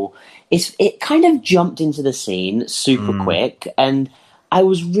 it kind of jumped into the scene super quick, and I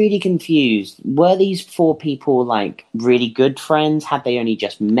was really confused. Were these 4 people like really good friends? Had they only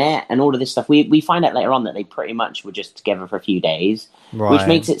just met and all of this stuff? We find out later on that they pretty much were just together for a few days, which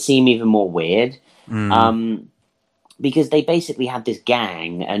makes it seem even more weird. Because they basically had this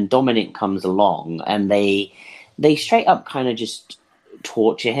gang, and Dominic comes along, and they straight up kind of just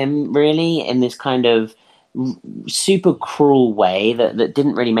torture him, really, in this kind of super cruel way that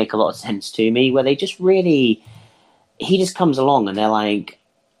didn't really make a lot of sense to me, where they just really, he just comes along and they're like,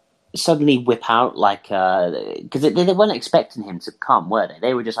 suddenly whip out like, because they weren't expecting him to come, were they?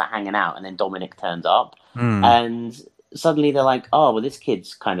 They were just like hanging out, and then Dominic turns up, and suddenly they're like, oh, well, this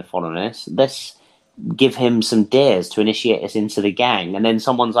kid's kind of following us, let's give him some dares to initiate us into the gang. And then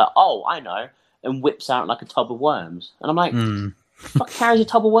someone's like, oh, I know, and whips out like a tub of worms, and I'm like, fuck carries a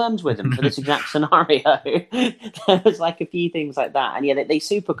tub of worms with him for this exact scenario? There was like a few things like that, and they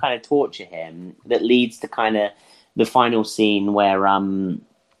super kind of torture him, that leads to kind of the final scene where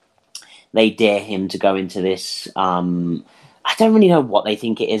they dare him to go into this I don't really know what they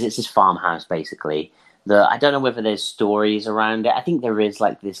think it is. It's this farmhouse, basically. I don't know whether there's stories around it. I think there is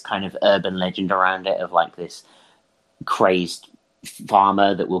like this kind of urban legend around it of like this crazed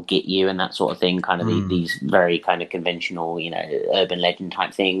farmer that will get you and that sort of thing, kind of these very kind of conventional, urban legend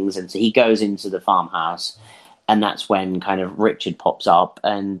type things. And so he goes into the farmhouse, and that's when kind of Richard pops up,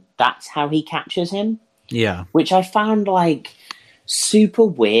 and that's how he captures him. Yeah. Which I found like super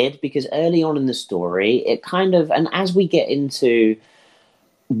weird, because early on in the story, it kind of, and as we get into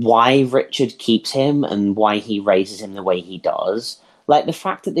why Richard keeps him and why he raises him the way he does, like the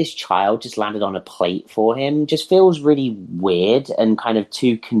fact that this child just landed on a plate for him just feels really weird and kind of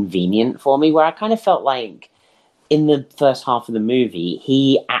too convenient for me, where I kind of felt like in the first half of the movie,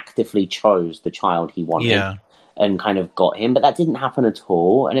 he actively chose the child he wanted and kind of got him, but that didn't happen at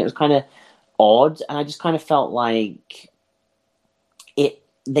all. And it was kind of odd. And I just kind of felt like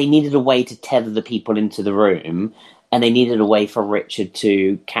they needed a way to tether the people into the room, and they needed a way for Richard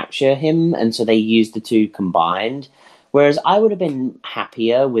to capture him. And so they used the two combined. Whereas I would have been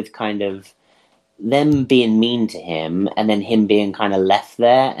happier with kind of them being mean to him and then him being kind of left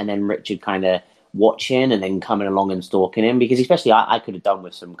there, and then Richard kind of watching and then coming along and stalking him, because especially I could have done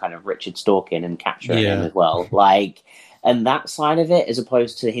with some kind of Richard stalking and capturing him as well. Like, and that side of it, as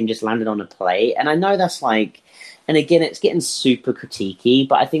opposed to him just landing on a plate. And I know that's like, and again, it's getting super critiquey,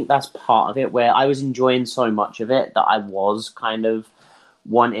 but I think that's part of it, where I was enjoying so much of it that I was kind of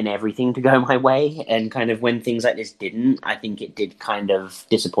wanting everything to go my way. And kind of when things like this didn't, I think it did kind of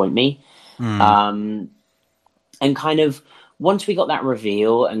disappoint me. And kind of once we got that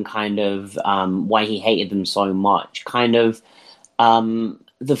reveal and kind of why he hated them so much, kind of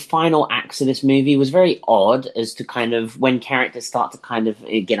the final acts of this movie was very odd as to kind of when characters start to kind of,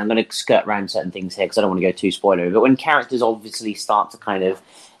 again, I'm going to skirt around certain things here because I don't want to go too spoilery, but when characters obviously start to kind of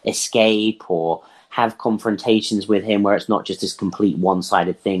escape or have confrontations with him where it's not just this complete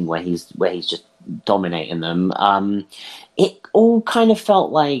one-sided thing where he's just dominating them, it all kind of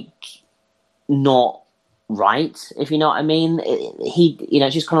felt like not right, if you know what I mean.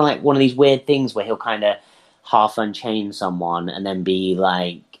 It's just kind of like one of these weird things where he'll kind of half unchain someone and then be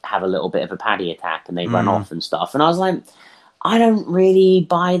like, have a little bit of a paddy attack and they run off and stuff. And I was like, I don't really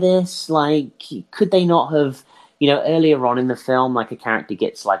buy this. Like, could they not have, earlier on in the film, like a character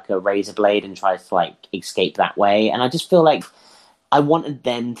gets like a razor blade and tries to like escape that way. And I just feel like I wanted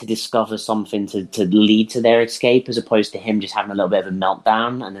them to discover something to lead to their escape, as opposed to him just having a little bit of a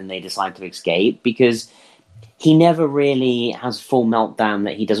meltdown and then they decide to escape, because he never really has a full meltdown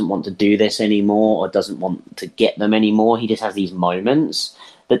that he doesn't want to do this anymore or doesn't want to get them anymore. He just has these moments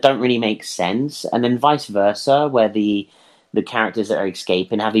that don't really make sense. And then vice versa, where the characters that are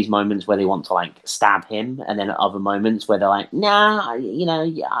escaping have these moments where they want to like stab him, and then other moments where they're like, nah,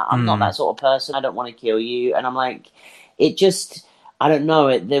 I'm not that sort of person. I don't want to kill you. And I'm like, it just, I don't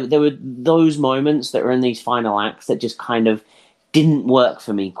know. There were those moments that were in these final acts that just kind of didn't work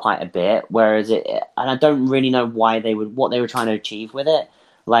for me quite a bit, and I don't really know what they were trying to achieve with it.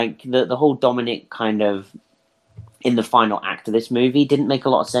 Like the whole Dominic kind of in the final act of this movie didn't make a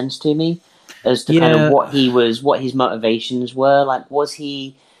lot of sense to me as to kind of what his motivations were. Like, was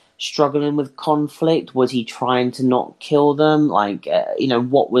he struggling with conflict? Was he trying to not kill them? Like,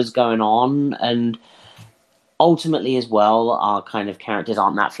 what was going on? And ultimately as well, our kind of characters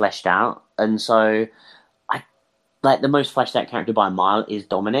aren't that fleshed out. And so like the most fleshed out character by a mile is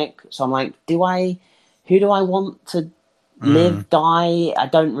Dominic. So I'm like, who do I want to live, die? I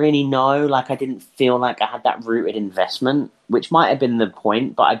don't really know. Like, I didn't feel like I had that rooted investment, which might have been the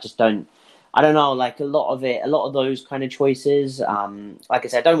point, but I don't know. Like a lot of those kind of choices. Like I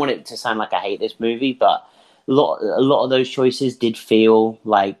said, I don't want it to sound like I hate this movie, but a lot of those choices did feel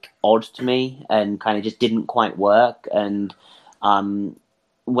like odd to me and kind of just didn't quite work. And,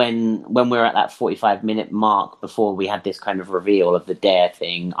 when we were at that 45-minute mark before we had this kind of reveal of the dare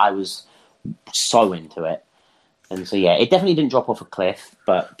thing, I was so into it. And so, yeah, it definitely didn't drop off a cliff,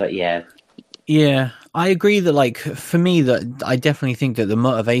 but yeah. Yeah, I agree that, like, for me, that I definitely think that the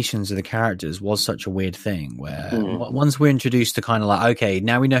motivations of the characters was such a weird thing where once we're introduced to kind of like, okay,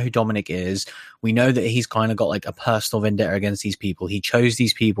 now we know who Dominic is. We know that he's kind of got like a personal vendetta against these people. He chose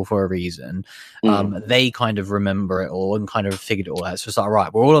these people for a reason. They kind of remember it all and kind of figured it all out. So it's like,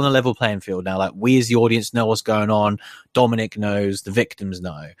 right, we're all on a level playing field now. Like, we as the audience know what's going on. Dominic knows, the victims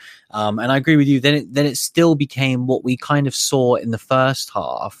know. And I agree with you. Then it still became what we kind of saw in the first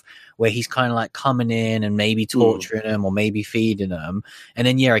half, where he's kind of like coming in and maybe torturing them or maybe feeding them. And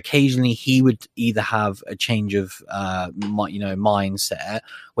then, occasionally he would either have a change of, mindset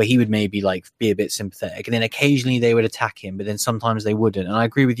where he would maybe like be a bit sympathetic. And then occasionally they would attack him, but then sometimes they wouldn't. And I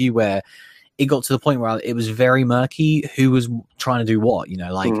agree with you where it got to the point where it was very murky who was trying to do what,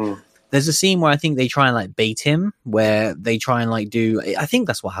 there's a scene where I think they try and like bait him, where they try and like do. I think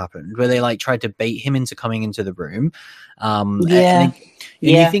that's what happened, where they like tried to bait him into coming into the room. And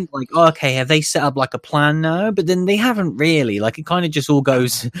you think like, oh, okay, have they set up like a plan now? But then they haven't really. Like it kind of just all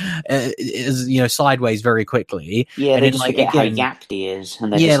goes, sideways very quickly. Yeah, and they then, just like, forget again, how yapped he is,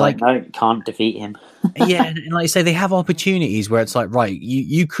 and they're just like, no, can't defeat him. yeah, and like I say, they have opportunities where it's like, right,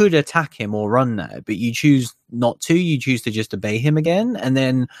 you could attack him or run there, but you choose not to. You choose to just obey him again, and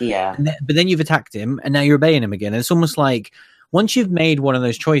then but then you've attacked him, and now you're obeying him again. And it's almost like once you've made one of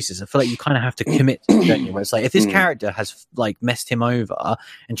those choices, I feel like you kind of have to commit to it, don't you? Where it's like if this character has like messed him over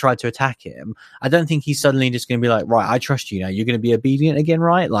and tried to attack him, I don't think he's suddenly just going to be like, right, I trust you now. You're going to be obedient again,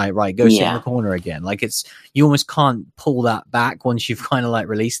 right? Like, right, go sit in the corner again. Like you almost can't pull that back once you've kind of like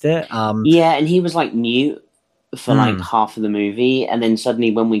released it. And he was like mute for like half of the movie, and then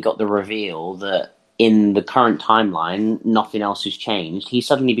suddenly when we got the reveal that in the current timeline nothing else has changed, he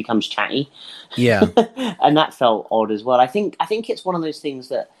suddenly becomes chatty. Yeah. And that felt odd as well. I think it's one of those things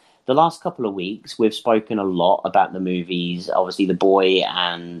that the last couple of weeks we've spoken a lot about the movies, obviously The Boy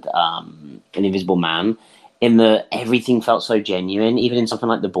and An Invisible Man, in the everything felt so genuine. Even in something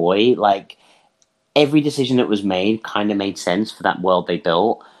like The Boy, like every decision that was made kind of made sense for that world they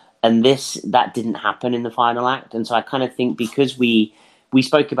built. And that didn't happen in the final act. And so I kind of think because we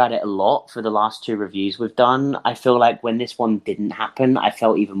spoke about it a lot for the last two reviews we've done, I feel like when this one didn't happen, I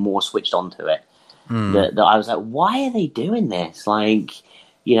felt even more switched onto it. That I was like, why are they doing this? Like,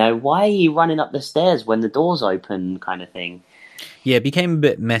 why are you running up the stairs when the door's open kind of thing? Yeah, it became a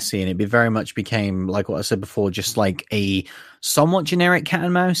bit messy, and it very much became, like what I said before, just like a somewhat generic cat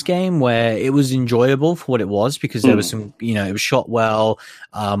and mouse game where it was enjoyable for what it was because there was some, it was shot well.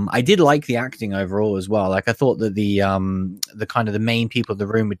 I did like the acting overall as well. Like I thought that the kind of the main people in the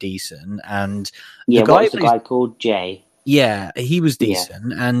room were decent, and what was the guy called? Jay. Yeah, he was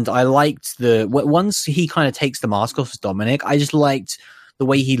decent, and I liked once he kind of takes the mask off as Dominic, I just liked the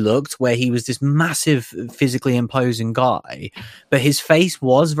way he looked, where he was this massive, physically imposing guy, but his face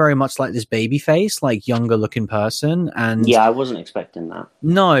was very much like this baby face, like younger looking person. And yeah, I wasn't expecting that.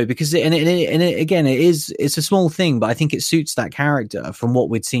 No, because it's a small thing, but I think it suits that character from what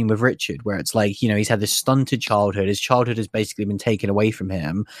we'd seen with Richard, where it's like, he's had this stunted childhood. His childhood has basically been taken away from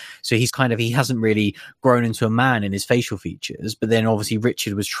him. So he hasn't really grown into a man in his facial features, but then obviously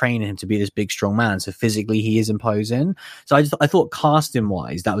Richard was training him to be this big, strong man. So physically he is imposing. So I thought casting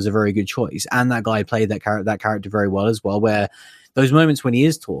wise, that was a very good choice. And that guy played that character very well as well, where those moments when he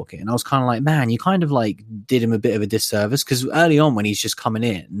is talking, I was kind of like, man, you kind of like did him a bit of a disservice, because early on when he's just coming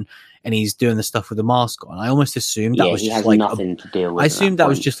in and he's doing the stuff with the mask on, I almost assumed that was just like nothing to deal with. I assumed that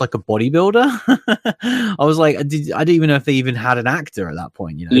was just like a bodybuilder. I was like, I didn't even know if they even had an actor at that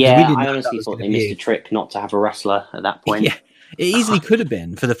point. Yeah, I honestly thought they missed a trick not to have a wrestler at that point. Yeah. It easily could have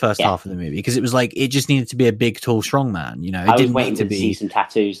been for the first half of the movie, because it was like it just needed to be a big, tall, strong man. I was waiting to see some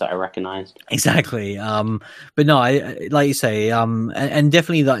tattoos that I recognized. Exactly. But no, I like you say, and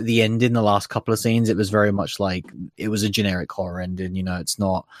definitely like the end in the last couple of scenes, it was very much like it was a generic horror ending. It's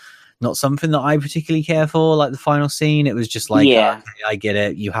not something that I particularly care for. Like the final scene, it was just like, okay, I get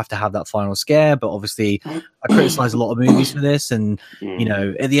it. You have to have that final scare, but obviously I criticize a lot of movies for this. And,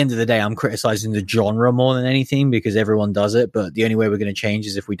 at the end of the day, I'm criticizing the genre more than anything, because everyone does it. But the only way we're going to change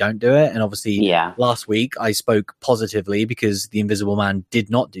is if we don't do it. And obviously last week I spoke positively because The Invisible Man did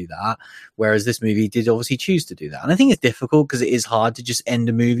not do that. Whereas this movie did obviously choose to do that. And I think it's difficult because it is hard to just end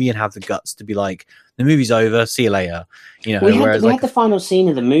a movie and have the guts to be like, the movie's over, see you later. We had the final scene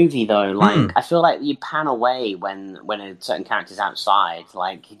of the movie though. Like I feel like you pan away when a certain character's outside,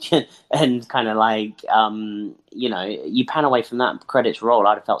 like, and kind of like you pan away from that, credits roll.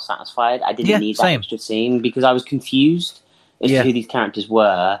 I'd have felt satisfied. I didn't need that extra scene because I was confused as to who these characters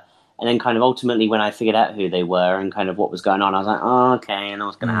were. And then kind of ultimately when I figured out who they were and kind of what was going on, I was like, oh, okay, I know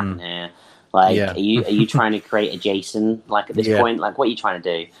what's going to happen here. Like, are you trying to create a Jason? Like at this point, like what are you trying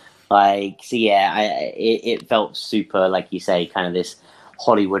to do? Like, so it felt super, like you say, kind of this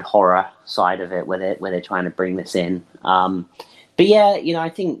Hollywood horror side of it where they're trying to bring this in. But yeah, I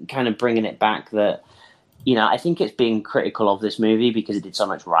think kind of bringing it back that, I think it's being critical of this movie because it did so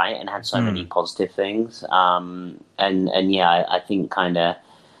much right and had so many positive things. I think kind of,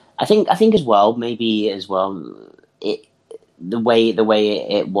 I think as well, the way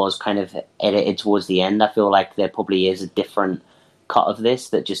it was kind of edited towards the end, I feel like there probably is a different cut of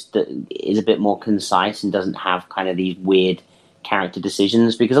this that is a bit more concise and doesn't have kind of these weird character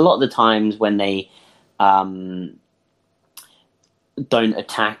decisions, because a lot of the times when they don't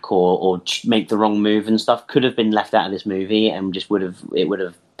attack or make the wrong move and stuff could have been left out of this movie and just would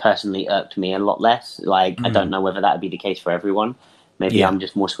have personally irked me a lot less. Like I don't know whether that would be the case for everyone. Maybe I'm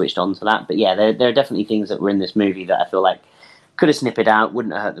just more switched on to that. But yeah, there are definitely things that were in this movie that I feel like could have snipped it out,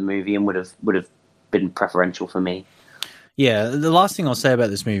 wouldn't have hurt the movie, and would have been preferential for me. Yeah, the last thing I'll say about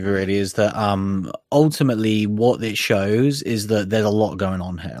this movie really is that ultimately what it shows is that there's a lot going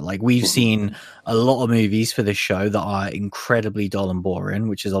on here. Like, we've seen a lot of movies for this show that are incredibly dull and boring,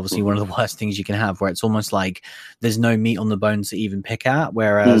 which is obviously one of the worst things you can have, where it's almost like there's no meat on the bones to even pick at,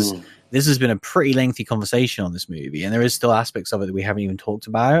 whereas this has been a pretty lengthy conversation on this movie, and there is still aspects of it that we haven't even talked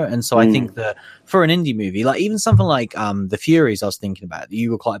about. And so I think that for an indie movie, like even something like The Furies I was thinking about, that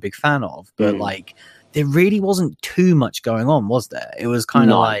you were quite a big fan of, but like there really wasn't too much going on, was there? It was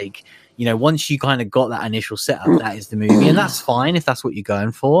kind of like, you know, once you kind of got that initial setup, that is the movie, and that's fine if that's what you're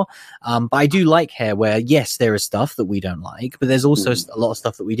going for. But I do like here where, yes, there is stuff that we don't like, but there's also a lot of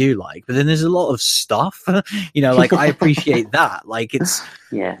stuff that we do like. But then there's a lot of stuff, you know, like I appreciate that. Like it's,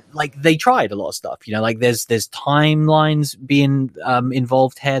 like they tried a lot of stuff, you know, like there's timelines being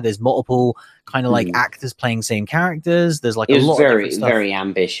involved here. There's multiple kind of like actors playing same characters. There's like a lot of different stuff. Very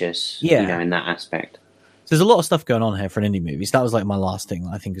ambitious, you know, in that aspect. There's a lot of stuff going on here for an indie movie. So that was like my last thing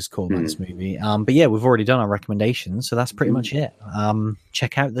that I think is cool about this movie. But yeah, we've already done our recommendations, so that's pretty much it.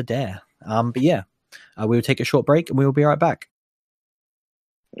 Check out The Dare. But yeah, we will take a short break and we will be right back.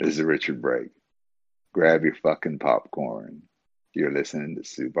 This is Richard Brake. Grab your fucking popcorn. You're listening to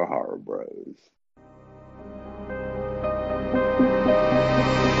Super Horror Bros.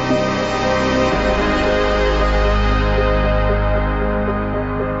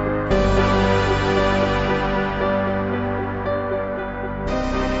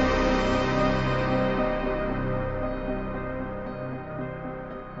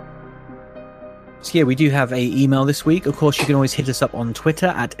 So yeah, we do have a email this week. Of course, you can always hit us up on Twitter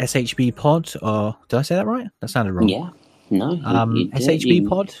at SHBpod. Or did I say that right? That sounded wrong. Yeah. No.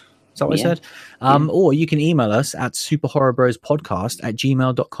 SHBpod. Is that what I said? Or you can email us at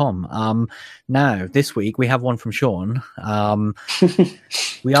superhorrorbrospodcast@gmail.com. Now, this week, we have one from Sean.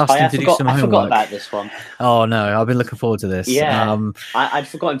 We asked him to do some homework. I forgot about this one. Oh, no. I've been looking forward to this. Yeah. I'd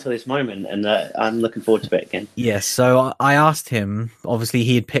forgotten until this moment, and I'm looking forward to it again. Yes. So I asked him, obviously,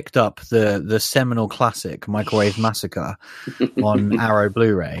 he had picked up the seminal classic Microwave Massacre on Arrow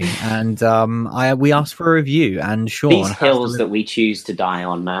Blu-ray, and we asked for a review, and Sean... These hills that we choose to die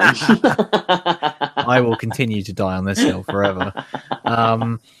on, man. I will continue to die on this hill forever.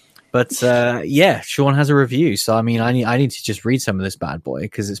 But yeah, Sean has a review. So, I mean, I need to just read some of this bad boy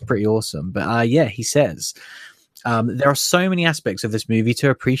because it's pretty awesome. But yeah, he says, there are so many aspects of this movie to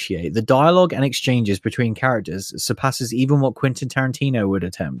appreciate. The dialogue and exchanges between characters surpasses even what Quentin Tarantino would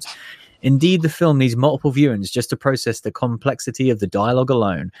attempt. Indeed, the film needs multiple viewings just to process the complexity of the dialogue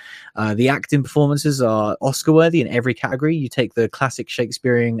alone. The acting performances are Oscar-worthy in every category. You take the classic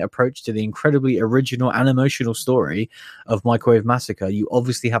Shakespearean approach to the incredibly original and emotional story of Microwave Massacre. You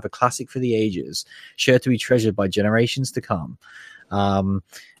obviously have a classic for the ages, sure to be treasured by generations to come. And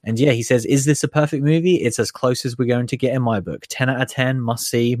yeah, he says, is this a perfect movie? It's as close as we're going to get in my book. 10 out of 10, must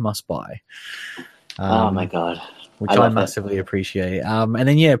see, must buy. Oh my God. Which I massively appreciate. And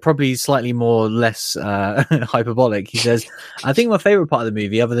then, yeah, probably slightly less hyperbolic. He says, I think my favorite part of the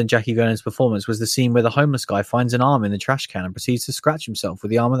movie, other than Jackie Vernon's performance, was the scene where the homeless guy finds an arm in the trash can and proceeds to scratch himself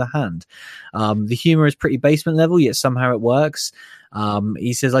with the arm of the hand. The humor is pretty basement level, yet somehow it works.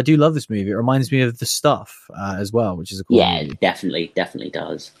 He says, I do love this movie. It reminds me of The Stuff as well, which is a cool movie. Definitely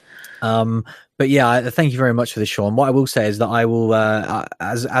does. But yeah, thank you very much for this, Sean. What I will say is that I will,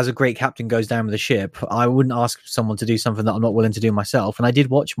 as a great captain goes down with the ship, I wouldn't ask someone to do something that I'm not willing to do myself. And I did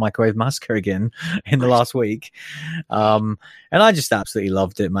watch Microwave Massacre again in the last week. And I just absolutely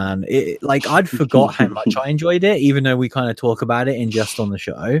loved it, man. Like, I'd forgot how much I enjoyed it, even though we kind of talk about it in just on the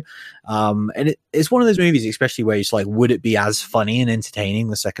show. And it's one of those movies, especially where it's like, would it be as funny and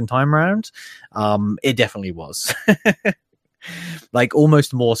entertaining the second time round? It definitely was. Like,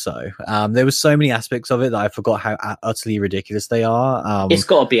 almost more so. There was so many aspects of it that I forgot how utterly ridiculous they are. It's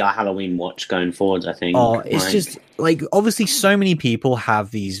got to be our Halloween watch going forwards, I think. Oh, it's just like, obviously so many people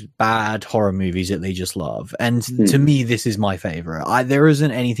have these bad horror movies that they just love, and to me this is my favorite. There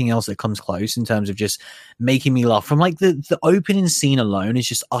isn't anything else that comes close in terms of just making me laugh. From like the opening scene alone is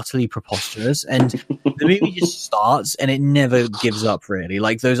just utterly preposterous, and the movie just starts and it never gives up, really.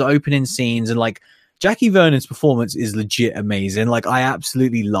 Like, those opening scenes, and like Jackie Vernon's performance is legit amazing. Like, I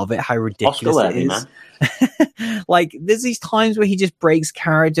absolutely love it, how ridiculous it is. Man. Like, there's these times where he just breaks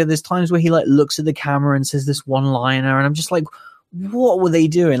character. There's times where he like looks at the camera and says this one-liner, and I'm just like, what were they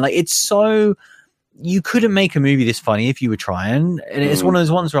doing? Like, it's so... You couldn't make a movie this funny if you were trying. And it's one of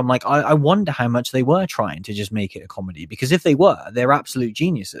those ones where I'm like, I wonder how much they were trying to just make it a comedy. Because if they were, they're absolute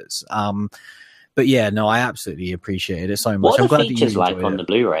geniuses. But yeah, no, I absolutely appreciate it so much. What I'm are the glad features that you like enjoyed on it. the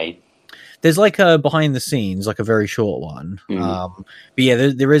Blu-ray? There's like a behind the scenes, like a very short one. But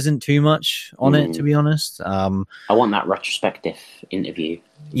yeah, there isn't too much on it, to be honest. I want that retrospective interview.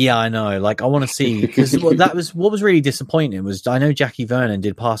 Yeah, I know. Like, I want to see, because that was what was really disappointing. Was I know Jackie Vernon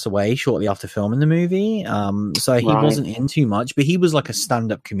did pass away shortly after filming the movie, so he wasn't in too much. But he was like a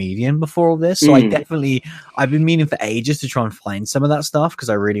stand-up comedian before all this, so I've been meaning for ages to try and find some of that stuff because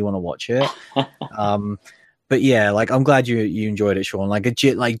I really want to watch it. But yeah, like, I'm glad you enjoyed it, Sean. Like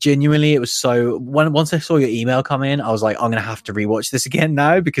genuinely, it was so. Once I saw your email come in, I was like, I'm gonna have to rewatch this again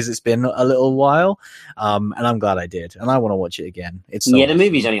now because it's been a little while. And I'm glad I did, and I want to watch it again. It's so the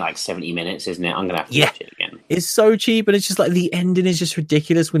movie's only like 70 minutes, isn't it? I'm gonna have to watch it again. It's so cheap, and it's just like the ending is just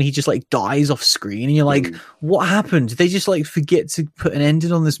ridiculous when he just like dies off screen, and you're like, what happened? Did they just like forget to put an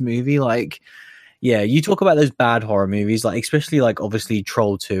ending on this movie? Like. Yeah, you talk about those bad horror movies, like especially like obviously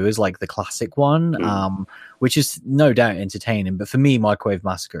Troll 2 is like the classic one, which is no doubt entertaining. But for me, Microwave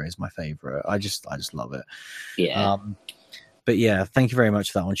Massacre is my favorite. I just love it. Yeah. But yeah, thank you very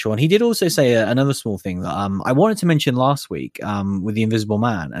much for that one, Sean. He did also say another small thing that I wanted to mention last week with The Invisible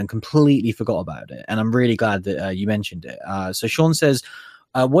Man and completely forgot about it. And I'm really glad that you mentioned it. So Sean says,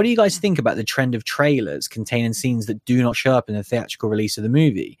 what do you guys think about the trend of trailers containing scenes that do not show up in the theatrical release of the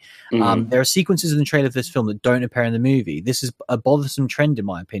movie? There are sequences in the trailer for this film that don't appear in the movie. This is a bothersome trend, in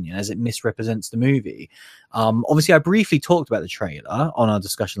my opinion, as it misrepresents the movie. Obviously, I briefly talked about the trailer on our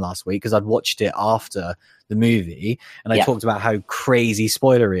discussion last week because I'd watched it after the movie, and I talked about how crazy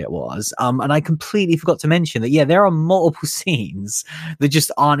spoilery it was. And I completely forgot to mention that, there are multiple scenes that just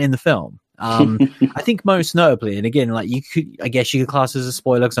aren't in the film. I think most notably, and again, like I guess you could class as a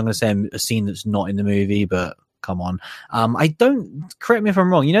spoiler because I'm going to say a scene that's not in the movie, but come on. Correct me if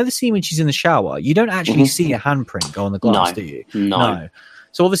I'm wrong. You know the scene when she's in the shower, you don't actually see a handprint go on the glass, do you? No.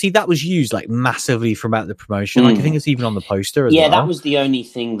 So obviously that was used like massively throughout the promotion. Like I think it's even on the poster as well. Yeah, that was the only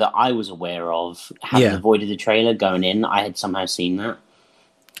thing that I was aware of. Having avoided the trailer going in, I had somehow seen that.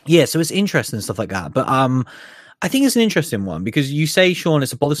 Yeah, so it's interesting and stuff like that. But I think it's an interesting one because you say, Sean,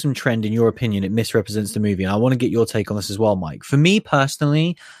 it's a bothersome trend. In your opinion, it misrepresents the movie. And I want to get your take on this as well, Mike. For me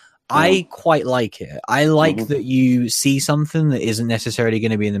personally, I quite like it. I like that you see something that isn't necessarily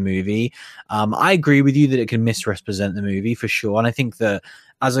going to be in the movie. I agree with you that it can misrepresent the movie for sure. And I think that,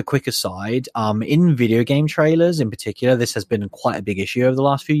 as a quick aside, in video game trailers in particular, this has been quite a big issue over the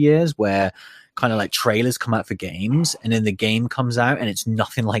last few years where kind of like trailers come out for games and then the game comes out and it's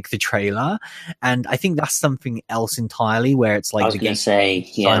nothing like the trailer. And I think that's something else entirely where it's like I was going to say,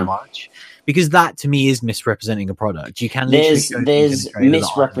 so much. Because that to me is misrepresenting a product. You can there's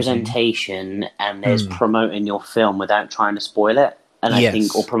misrepresentation and there's promoting your film without trying to spoil it, and I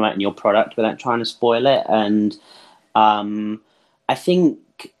think, or promoting your product without trying to spoil it. And I think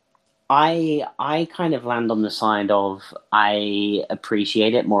I kind of land on the side of I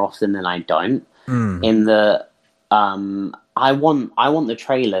appreciate it more often than I don't. In the I want the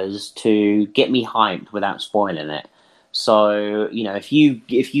trailers to get me hyped without spoiling it. So, if you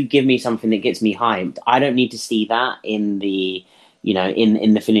give me something that gets me hyped, I don't need to see that in the,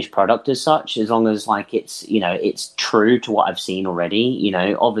 in the finished product as such, as long as like it's, it's true to what I've seen already.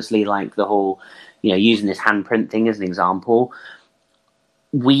 Obviously like the whole, using this handprint thing as an example,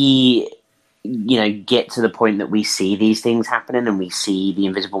 we, get to the point that we see these things happening and we see the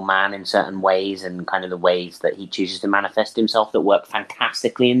Invisible Man in certain ways and kind of the ways that he chooses to manifest himself that work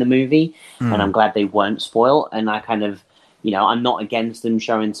fantastically in the movie. And I'm glad they weren't spoiled. And I kind of, I'm not against them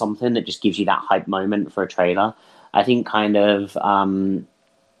showing something that just gives you that hype moment for a trailer. I think kind of,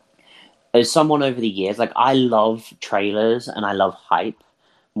 as someone over the years, like I love trailers and I love hype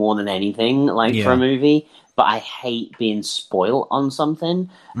more than anything, for a movie. But I hate being spoiled on something.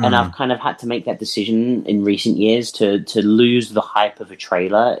 And I've kind of had to make that decision in recent years to lose the hype of a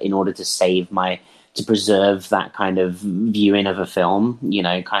trailer in order to preserve that kind of viewing of a film.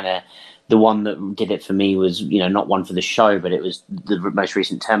 Kind of the one that did it for me was, not one for the show, but it was the most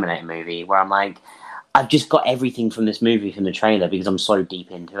recent Terminator movie where I'm like, I've just got everything from this movie from the trailer because I'm so deep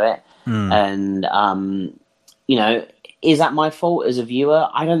into it. And, is that my fault as a viewer?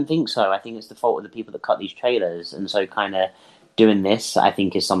 I don't think so. I think it's the fault of the people that cut these trailers. And so kind of doing this, I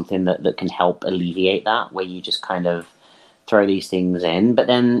think, is something that can help alleviate that, where you just kind of throw these things in. But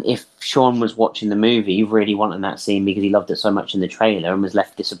then if Sean was watching the movie, really wanting that scene because he loved it so much in the trailer and was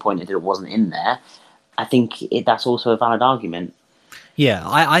left disappointed that it wasn't in there, I think that's also a valid argument. Yeah,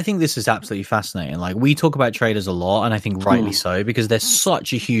 I think this is absolutely fascinating. Like, we talk about trailers a lot, and I think rightly so, because they're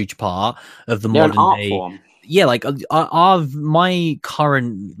such a huge part of the modern day form. yeah, like my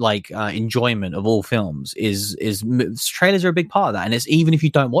current enjoyment of all films is trailers are a big part of that, and it's even if you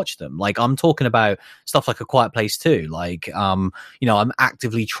don't watch them. Like I'm talking about stuff like A Quiet Place 2. Like I'm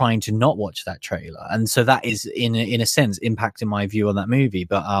actively trying to not watch that trailer, and so that is in a sense impacting my view on that movie.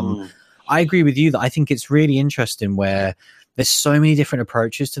 But I agree with you that I think it's really interesting where there's so many different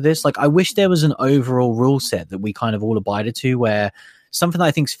approaches to this. Like I wish there was an overall rule set that we kind of all abided to, where something that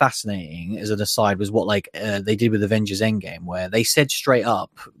I think is fascinating as an aside was what they did with Avengers Endgame, where they said straight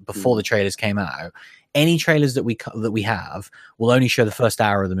up before the trailers came out, any trailers that we have will only show the first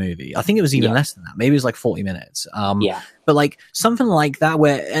hour of the movie. I think it was even less than that. Maybe it was like 40 minutes. But like something like that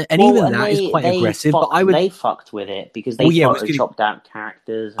where, and even that is quite aggressive, but they fucked with it because they chopped out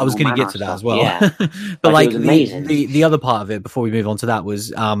characters. I was going to get to that as well. Yeah. But like the other part of it before we move on to that was,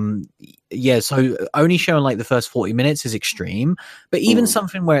 so only showing like the first 40 minutes is extreme, but even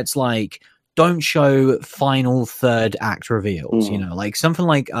something where it's like, don't show final third act reveals, like something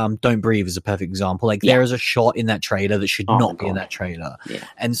like Don't Breathe is a perfect example. Like there is a shot in that trailer that should not be in that trailer. Yeah.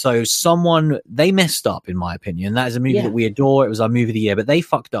 And so they messed up, in my opinion. That is a movie that we adore. It was our movie of the year, but they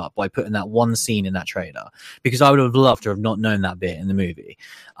fucked up by putting that one scene in that trailer because I would have loved to have not known that bit in the movie.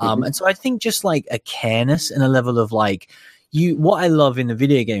 And so I think just like a careness and a level of like, what I love in the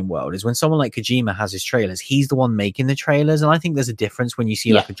video game world is when someone like Kojima has his trailers, he's the one making the trailers. And I think there's a difference when you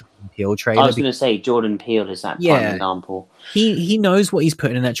see like a Jordan Peele trailer. I was going to say Jordan Peele is that prime example. He knows what he's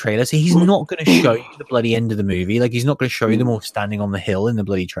putting in that trailer. So he's not going to show you the bloody end of the movie. Like he's not going to show you them all standing on the hill in the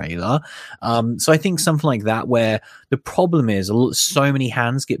bloody trailer. So I think something like that, where the problem is so many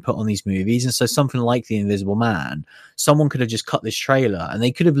hands get put on these movies. And so something like The Invisible Man, someone could have just cut this trailer and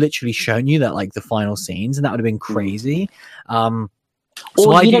they could have literally shown you that like the final scenes, and that would have been crazy. Or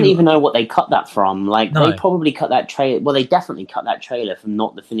you don't even know what they cut that from. Like they probably cut that trailer. Well, they definitely cut that trailer from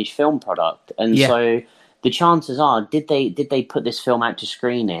not the finished film product. And so the chances are, did they put this film out to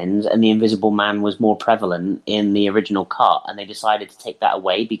screenings and The Invisible Man was more prevalent in the original cut, and they decided to take that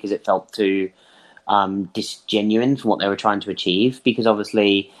away because it felt too disgenuine from what they were trying to achieve? Because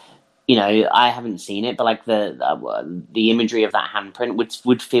obviously, I haven't seen it, but like the imagery of that handprint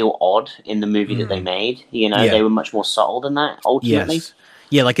would feel odd in the movie that they made. They were much more subtle than that ultimately. Yes.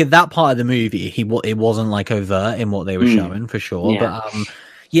 Yeah, like at that part of the movie, it wasn't like overt in what they were showing for sure. Yeah. But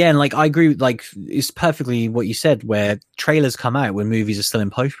and like I agree. Like it's perfectly what you said, where trailers come out when movies are still in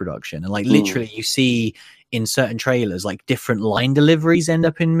post production, and like literally you see in certain trailers, like different line deliveries end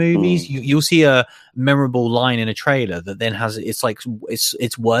up in movies. You'll see a memorable line in a trailer that then has, it's like,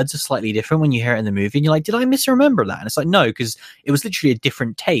 its words are slightly different when you hear it in the movie. And you're like, did I misremember that? And it's like, no, because it was literally a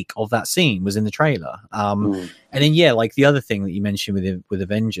different take of that scene was in the trailer. And then, like the other thing that you mentioned with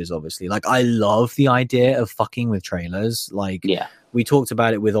Avengers, obviously, like I love the idea of fucking with trailers. Like, we talked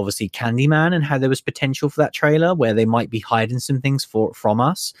about it with obviously Candyman and how there was potential for that trailer where they might be hiding some things from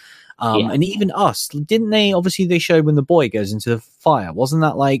us. And even us, didn't they? Obviously, they showed when the boy goes into the fire. Wasn't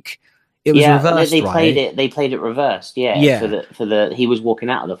that like it was reversed? They played it. They played it reversed. For the he was walking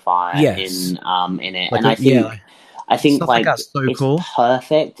out of the fire in it, like and I think like that's so it's cool.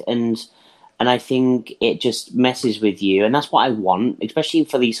 Perfect, and I think it just messes with you, and that's what I want, especially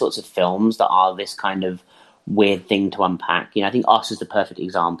for these sorts of films that are this kind of weird thing to unpack. I think Us is the perfect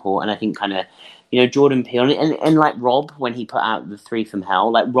example, and I think kind of. Jordan Peele and like Rob, when he put out The Three from Hell,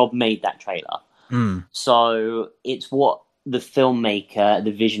 like Rob made that trailer. So it's what the filmmaker,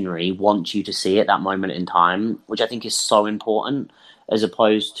 the visionary, wants you to see at that moment in time, which I think is so important, as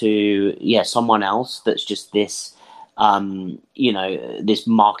opposed to someone else that's just this, this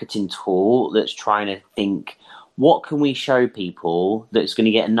marketing tool that's trying to think, what can we show people that's going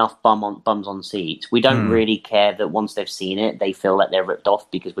to get enough bums on seats? We don't really care that once they've seen it, they feel like they're ripped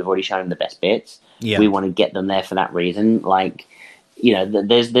off because we've already shown them the best bits. Yeah. We want to get them there for that reason. Like,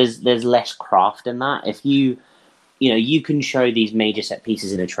 there's less craft in that. If you can show these major set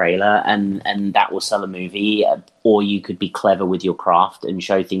pieces in a trailer and that will sell a movie, or you could be clever with your craft and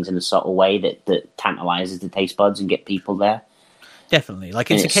show things in a subtle way that tantalizes the taste buds and get people there. Definitely, like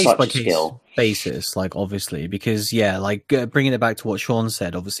it's a case by case basis, like obviously, because like bringing it back to what Sean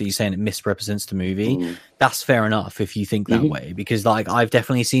said, obviously he's saying it misrepresents the movie. That's fair enough if you think that way, because like I've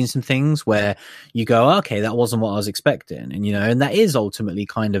definitely seen some things where you go, okay, that wasn't what I was expecting, and and that is ultimately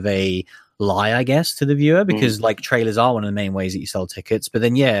kind of a lie, I guess, to the viewer, because like trailers are one of the main ways that you sell tickets, but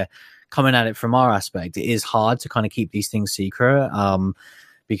then coming at it from our aspect, it is hard to kind of keep these things secret.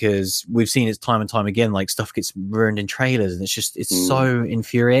 Because we've seen it time and time again, like stuff gets ruined in trailers, and it's so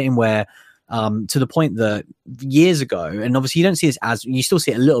infuriating where to the point that years ago, and obviously you don't see this as, you still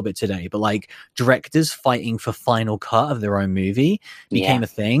see it a little bit today, but like directors fighting for final cut of their own movie became a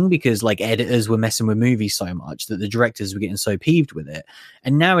thing because like editors were messing with movies so much that the directors were getting so peeved with it.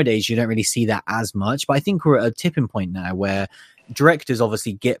 And nowadays you don't really see that as much, but I think we're at a tipping point now where directors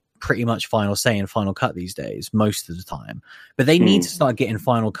obviously get pretty much final say and final cut these days most of the time, but they need to start getting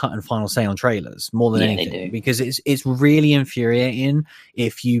final cut and final say on trailers more than anything, because it's really infuriating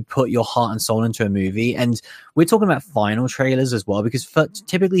if you put your heart and soul into a movie. And we're talking about final trailers as well, because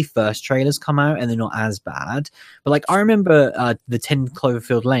typically first trailers come out and they're not as bad, but like I remember the 10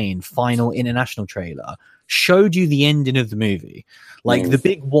 Cloverfield Lane final international trailer showed you the ending of the movie, like the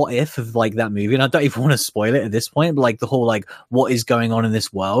big what if of like that movie. And I don't even want to spoil it at this point, but like the whole like what is going on in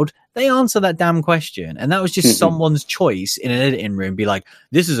this world, they answer that damn question. And that was just someone's choice in an editing room, be like,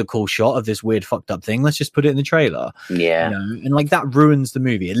 this is a cool shot of this weird fucked up thing, let's just put it in the trailer. You know? And like that ruins the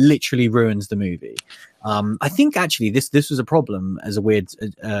movie. It literally ruins the movie. I think actually this was a problem as a weird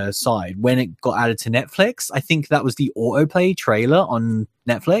side when it got added to Netflix. I think that was the autoplay trailer on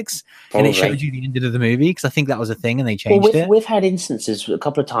Netflix, and it showed you the end of the movie, because I think that was a thing and they changed it. We've had instances a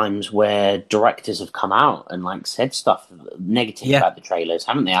couple of times where directors have come out and like said stuff negative about the trailers,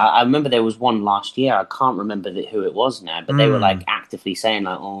 haven't they? I remember there was one last year. I can't remember who it was now, but they were like actively saying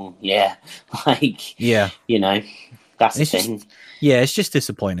like, "Oh yeah," like you know, that's the thing. Yeah, it's just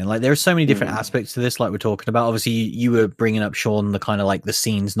disappointing. Like there are so many different aspects to this, like we're talking about. Obviously, you were bringing up, Sean, the kind of like the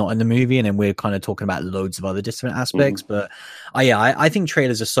scenes not in the movie, and then we're kind of talking about loads of other different aspects. But I think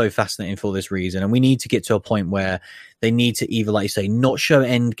trailers are so fascinating for this reason, and we need to get to a point where they need to either, like you say, not show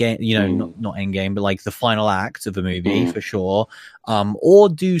end game, you know, not end game, but like the final act of the movie for sure, or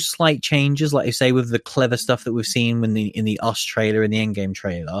do slight changes, like you say, with the clever stuff that we've seen in the Us trailer and the Endgame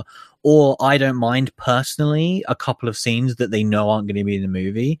trailer. Or I don't mind personally a couple of scenes that they know aren't going to be in the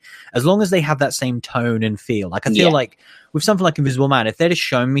movie, as long as they have that same tone and feel. Like I feel like with something like Invisible Man, if they'd have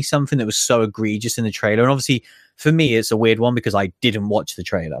shown me something that was so egregious in the trailer, and obviously for me it's a weird one because I didn't watch the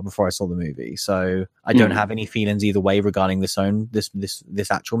trailer before I saw the movie, so I don't have any feelings either way regarding this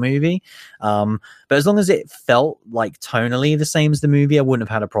actual movie. But as long as it felt like tonally the same as the movie, I wouldn't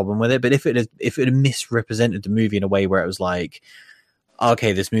have had a problem with it. But if it had misrepresented the movie in a way where it was like,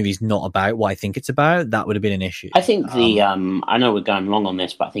 okay, this movie's not about what I think it's about, that would have been an issue. I think I know we're going long on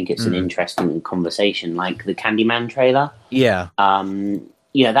this, but I think it's an interesting conversation. Like the Candyman trailer. Yeah.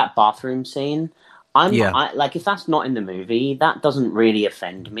 You know, that bathroom scene. I like, if that's not in the movie, that doesn't really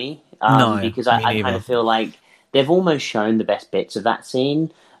offend me. Because I kind of feel like they've almost shown the best bits of that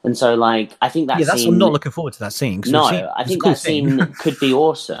scene. And so, like, I think that scene... that's, I'm not looking forward to that scene. No, I think that scene could be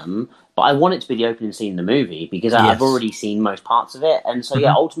awesome, but I want it to be the opening scene in the movie, because I've already seen most parts of it. And so,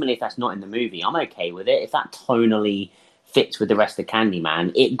 ultimately, if that's not in the movie, I'm okay with it. If that tonally fits with the rest of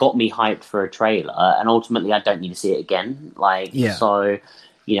Candyman, it got me hyped for a trailer, and ultimately, I don't need to see it again. So,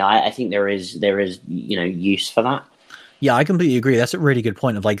 you know, I think there is, you know, use for that. Yeah, I completely agree. That's a really good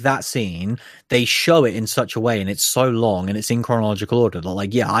point of like that scene. They show it in such a way and it's so long and it's in chronological order that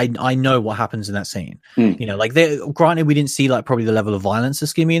like, I know what happens in that scene. You know, like granted we didn't see like probably the level of violence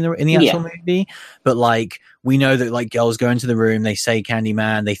that's going to be in the actual movie, but like we know that like girls go into the room, they say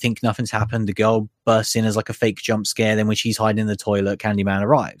Candyman, they think nothing's happened. The girl bursts in as like a fake jump scare. Then when she's hiding in the toilet, Candyman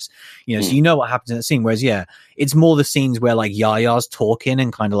arrives. You know, so you know what happens in that scene. Whereas, it's more the scenes where like Yaya's talking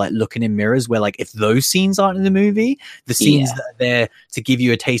and kind of like looking in mirrors, where like if those scenes aren't in the movie, the scenes that are there to give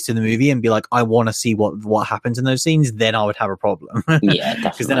you a taste of the movie and be like, I want to see what happens in those scenes, then I would have a problem.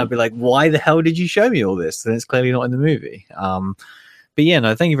 Because then I'd be like, why the hell did you show me all this? And it's clearly not in the movie. But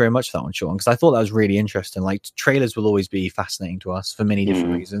no, thank you very much for that one, Sean, because I thought that was really interesting. Like, trailers will always be fascinating to us for many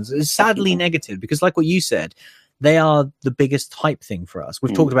different reasons. It's sadly negative, because like what you said, they are the biggest hype thing for us.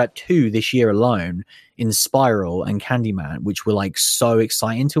 We've talked about 2 this year alone, in Spiral and Candyman, which were like so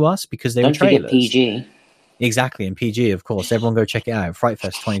exciting to us because they were trailers. Don't forget PG. Exactly, and PG, of course. Everyone go check it out. Fright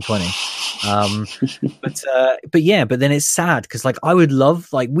Fest 2020. But then it's sad because like I would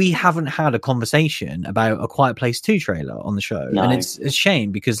love, like, we haven't had a conversation about A Quiet Place 2 trailer on the show. No. And it's a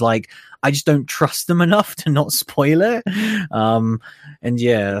shame because like I just don't trust them enough to not spoil it. And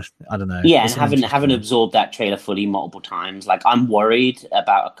I don't know. Yeah, and haven't absorbed that trailer fully multiple times. Like, I'm worried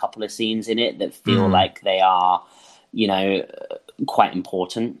about a couple of scenes in it that feel like they are, you know, quite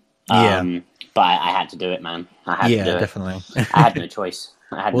important. But I had to do it, man. I had to do it. Definitely. I had no choice.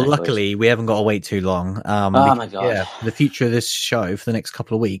 Luckily, we haven't got to wait too long. Oh my god! Yeah, the future of this show for the next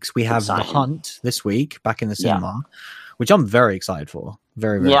couple of weeks, we have The Hunt this week back in the cinema. which I'm very excited for.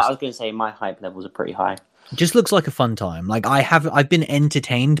 Very, very. Yeah, I was going to say my hype levels are pretty high. Just looks like a fun time. Like I've been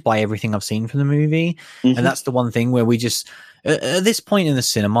entertained by everything I've seen from the movie, and that's the one thing where we just at this point in the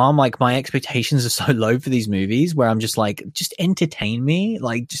cinema, I'm like, my expectations are so low for these movies where I'm just like, just entertain me,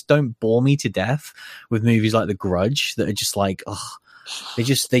 like just don't bore me to death with movies like The Grudge that are just like, ugh, they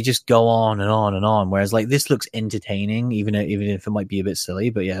just go on and on and on. Whereas like this looks entertaining, even if it might be a bit silly,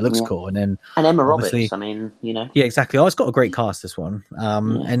 but yeah, it looks cool. And then Emma Roberts, I mean, you know, yeah, exactly. Oh, it's got a great cast, this one.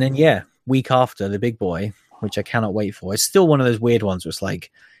 And then week after, The Big Boy, which I cannot wait for. It's still one of those weird ones where it's like,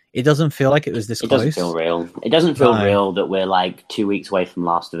 it doesn't feel like it was this close. It doesn't feel real. It doesn't feel real that we're like 2 weeks away from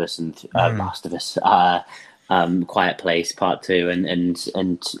Last of Us and Quiet Place Part 2 and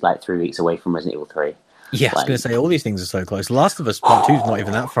like 3 weeks away from Resident Evil 3. Yeah, I was going to say, all these things are so close. Last of Us Part 2 is not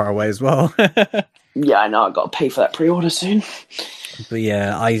even that far away as well. Yeah, I know. I've got to pay for that pre-order soon. But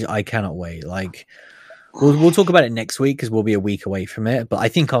yeah, I cannot wait. Like, we'll talk about it next week because we'll be a week away from it. But I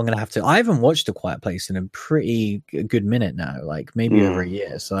think I'm going to have to. I haven't watched A Quiet Place in a pretty good minute now, like maybe over a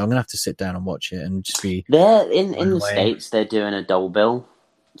year. So I'm going to have to sit down and watch it and just be. They're in the States. They're doing a double bill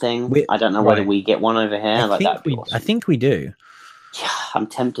thing. I don't know whether we get one over here. I think we do. Yeah, I'm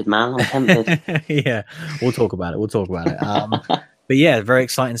tempted, man. I'm tempted. Yeah, we'll talk about it. But yeah, very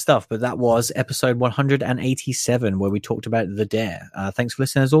exciting stuff. But that was episode 187 where we talked about The Dare. Thanks for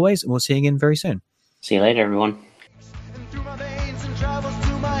listening as always, and we'll see you again very soon. See you later, everyone. Through my veins and travels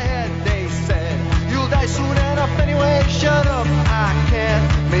to my head, they said, you'll die soon enough anyway, shut up, I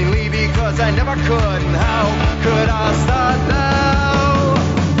can't, mainly because I never could, how could I start now?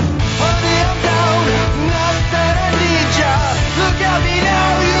 Honey, I'm down, not that I need ya, look at me now.